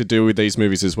always like to do with these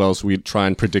movies as well is we try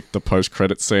and predict the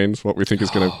post-credit scenes, what we think is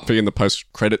going to be in the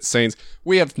post-credit scenes.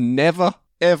 We have never,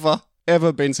 ever,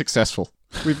 ever been successful.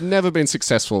 We've never been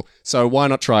successful, so why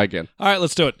not try again? All right,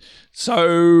 let's do it.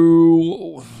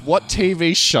 So, What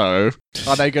TV show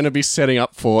are they going to be setting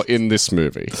up for in this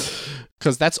movie?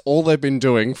 Because that's all they've been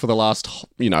doing for the last,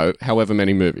 however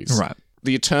many movies. right.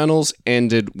 The Eternals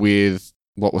ended with,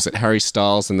 what was it, Harry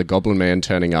Styles and the Goblin Man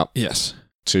turning up Yes.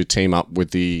 to team up with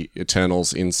the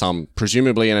Eternals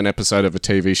presumably in an episode of a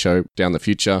TV show down the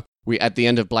future. At the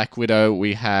end of Black Widow,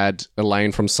 we had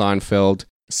Elaine from Seinfeld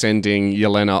sending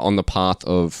Yelena on the path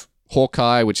of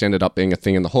Hawkeye, which ended up being a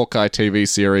thing in the Hawkeye TV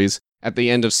series. At the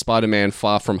end of Spider-Man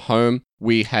Far From Home,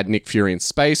 we had Nick Fury in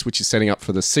space, which is setting up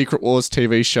for the Secret Wars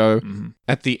TV show. Mm-hmm.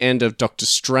 At the end of Doctor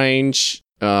Strange,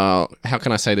 how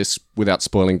can I say this without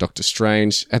spoiling Doctor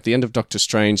Strange? At the end of Doctor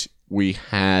Strange, we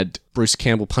had Bruce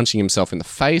Campbell punching himself in the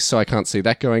face, so I can't see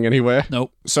that going anywhere.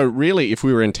 Nope. So really, if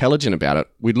we were intelligent about it,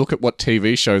 we'd look at what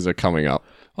TV shows are coming up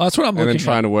Well, that's what I'm and then looking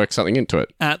trying to work something into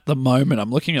it. at the moment.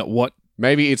 I'm looking at what...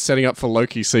 Maybe it's setting up for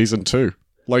Loki season 2.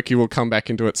 Loki will come back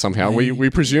into it somehow. We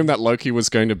presume that Loki was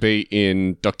going to be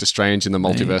in Doctor Strange in the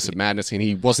Multiverse of Madness, and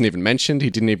he wasn't even mentioned. He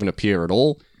didn't even appear at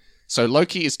all. So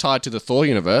Loki is tied to the Thor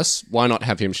universe. Why not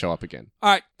have him show up again?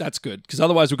 All right, that's good. Because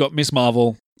otherwise we've got Miss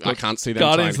Marvel. I can't see them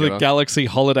Guardians of tying the together. Galaxy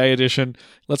Holiday Edition.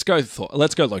 Let's go Thor.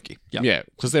 Let's go Loki. Yep. Yeah,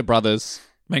 because they're brothers.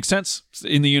 Makes sense.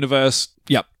 In the universe.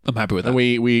 Yep, I'm happy with that. And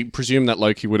we presume that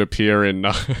Loki would appear in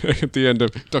at the end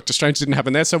of Doctor Strange. Didn't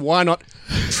happen there, so why not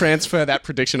transfer that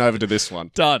prediction over to this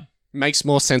one? Done. Makes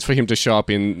more sense for him to show up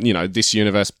in, this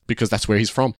universe because that's where he's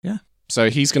from. Yeah. So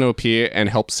he's going to appear and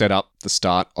help set up the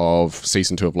start of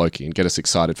season 2 of Loki and get us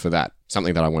excited for that.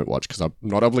 Something that I won't watch because I'm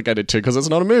not obligated to because it's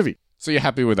not a movie. So you're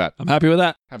happy with that? I'm happy with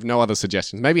that. Have no other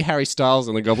suggestions. Maybe Harry Styles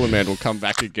and the Goblin Man will come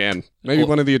back again. Maybe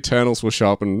one of the Eternals will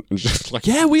show up and just like...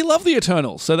 Yeah, we love the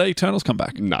Eternals. So the Eternals come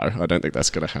back. No, I don't think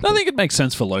that's going to happen. I think it makes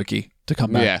sense for Loki to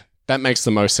come back. Yeah, that makes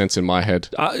the most sense in my head.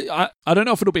 I don't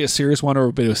know if it'll be a serious one or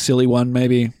a bit of a silly one,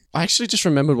 maybe. I actually just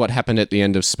remembered what happened at the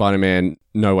end of Spider-Man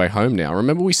No Way Home now.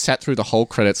 Remember we sat through the whole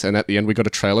credits and at the end we got a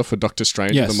trailer for Doctor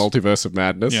Strange Yes. and the Multiverse of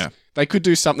Madness? Yeah. They could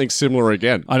do something similar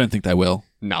again. I don't think they will.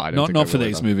 No, I don't think Not they for will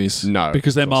these either. movies. No,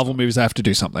 Because they're of course Marvel movies, they have to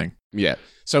do something. Yeah.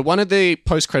 So one of the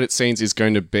post-credit scenes is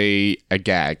going to be a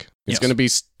gag. It's Yes. going to be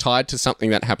tied to something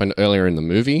that happened earlier in the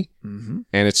movie. Mm-hmm.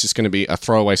 And it's just going to be a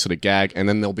throwaway sort of gag. And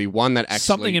then there'll be one that actually...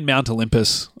 Something in Mount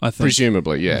Olympus, I think.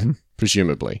 Presumably, yeah. Mm-hmm.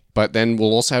 Presumably. But then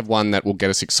we'll also have one that will get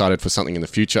us excited for something in the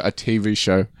future, a TV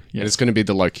show. Yes. And it's going to be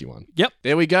the Loki one. Yep.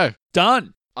 There we go.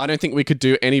 Done. I don't think we could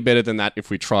do any better than that if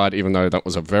we tried, even though that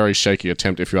was a very shaky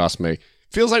attempt, if you ask me.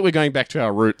 Feels like we're going back to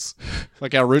our roots.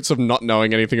 Like our roots of not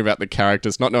knowing anything about the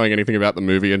characters, not knowing anything about the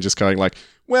movie, and just going like,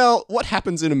 well, what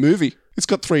happens in a movie? It's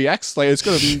got 3 acts. Like, it's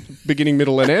got a beginning,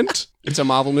 middle, and end. It's a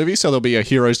Marvel movie, so there'll be a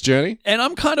hero's journey. And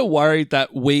I'm kind of worried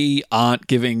that we aren't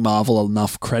giving Marvel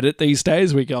enough credit these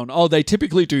days. We're going, oh, they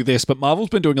typically do this, but Marvel's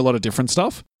been doing a lot of different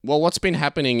stuff. Well, what's been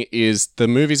happening is the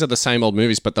movies are the same old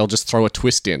movies, but they'll just throw a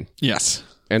twist in. Yes.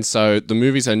 And so the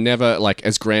movies are never like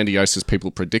as grandiose as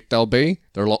people predict they'll be.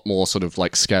 They're a lot more sort of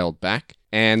like scaled back.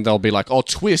 And they'll be like, oh,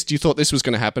 twist, you thought this was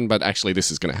going to happen, but actually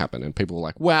this is going to happen. And people are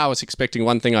like, wow, I was expecting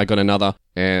one thing, I got another.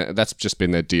 And that's just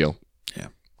been their deal.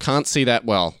 can't see that.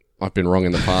 Well, I've been wrong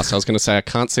in the past. I was going to say I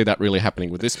can't see that really happening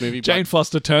with this movie. Jane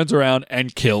Foster turns around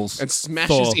and kills and smashes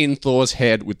Thor in Thor's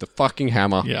head with the fucking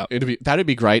hammer. Yeah. That'd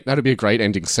be great. That'd be a great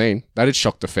ending scene. That'd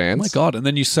shock the fans. Oh my God. And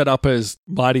then you set up as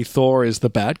Mighty Thor is the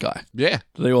bad guy. Yeah.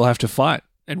 They all have to fight.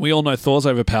 And we all know Thor's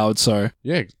overpowered, so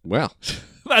Yeah. Well,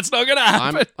 that's not going to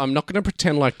happen. I'm not going to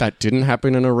pretend like that didn't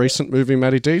happen in a recent movie,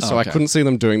 Matty D, so I couldn't see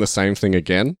them doing the same thing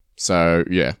again. So,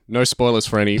 yeah, no spoilers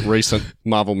for any recent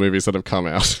Marvel movies that have come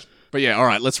out. But yeah, all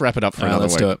right, let's wrap it up for another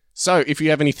week. Let's do it. So, if you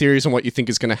have any theories on what you think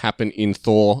is going to happen in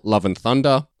Thor: Love and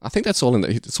Thunder, I think it's all in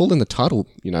the title.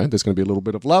 You know, there's going to be a little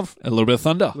bit of love, A little bit of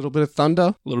thunder. a little bit of thunder.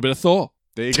 A little bit of Thor.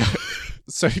 There you go.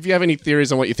 So if you have any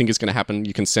theories on what you think is going to happen,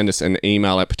 you can send us an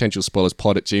email at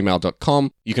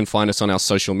potentialspoilerspod@gmail.com. You can find us on our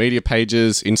social media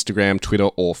pages, Instagram, Twitter,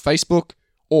 or Facebook.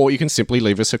 Or you can simply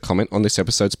leave us a comment on this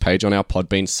episode's page on our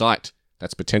Podbean site.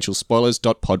 That's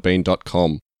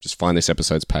potentialspoilers.podbean.com. Just find this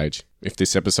episode's page. If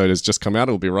this episode has just come out,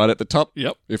 it'll be right at the top.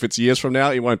 Yep. If it's years from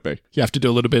now, it won't be. You have to do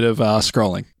a little bit of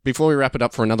scrolling. Before we wrap it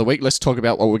up for another week, let's talk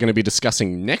about what we're going to be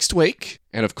discussing next week.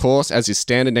 And of course, as is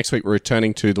standard, next week we're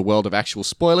returning to the world of actual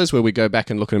spoilers, where we go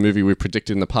back and look at a movie we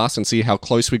predicted in the past and see how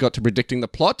close we got to predicting the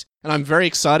plot. And I'm very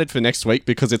excited for next week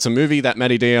because it's a movie that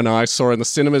Matty D and I saw in the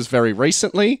cinemas very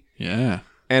recently. Yeah.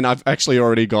 And I've actually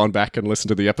already gone back and listened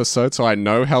to the episode, so I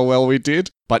know how well we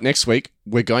did. But next week,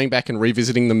 we're going back and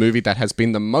revisiting the movie that has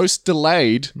been the most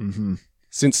delayed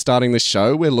since starting the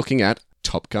show. We're looking at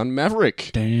Top Gun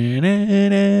Maverick. So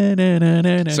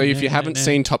if you haven't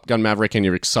seen Top Gun Maverick and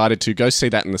you're excited to, go see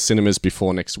that in the cinemas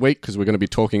before next week, because we're going to be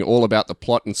talking all about the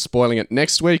plot and spoiling it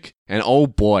next week. And oh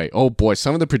boy,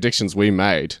 some of the predictions we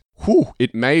made. Whew,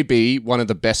 it may be one of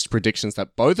the best predictions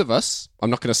that both of us, I'm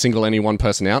not going to single any one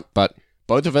person out, but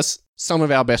both of us, some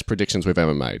of our best predictions we've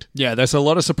ever made. Yeah, there's a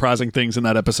lot of surprising things in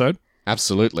that episode.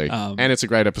 Absolutely. And it's a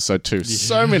great episode too.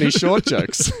 So many short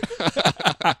jokes.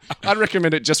 I'd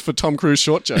recommend it just for Tom Cruise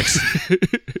short jokes.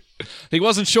 He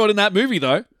wasn't short in that movie,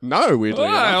 though. No, weirdly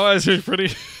enough. It was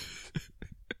pretty...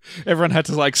 Everyone had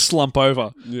to, slump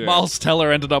over. Yeah. Miles Teller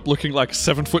ended up looking like a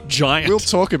 7-foot giant. We'll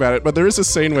talk about it, but there is a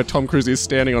scene where Tom Cruise is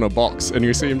standing on a box and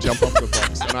you see him jump off the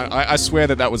box. And I swear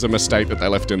that was a mistake that they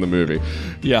left in the movie.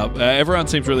 Yeah, everyone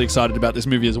seems really excited about this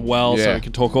movie as well, so Yeah. we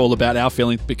can talk all about our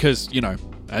feelings because,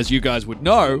 as you guys would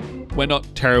know, we're not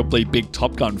terribly big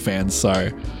Top Gun fans,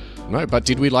 so No, but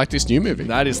did we like this new movie?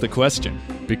 that is the question.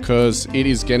 Because it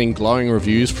is getting glowing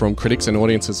reviews from critics and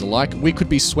audiences alike. We could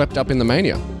be swept up in the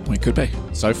mania. We could be.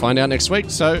 So find out next week.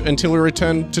 So until we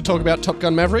return to talk about Top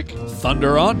Gun Maverick,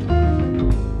 Thunder on.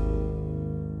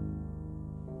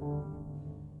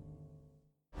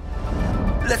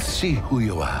 Let's see who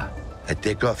you are. I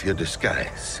take off your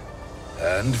disguise.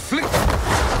 And flick.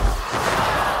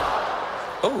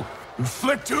 Oh, you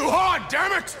flick too hard,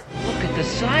 damn it! Look at the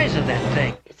size of that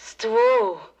thing. It's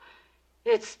true.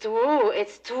 It's true.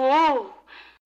 It's true.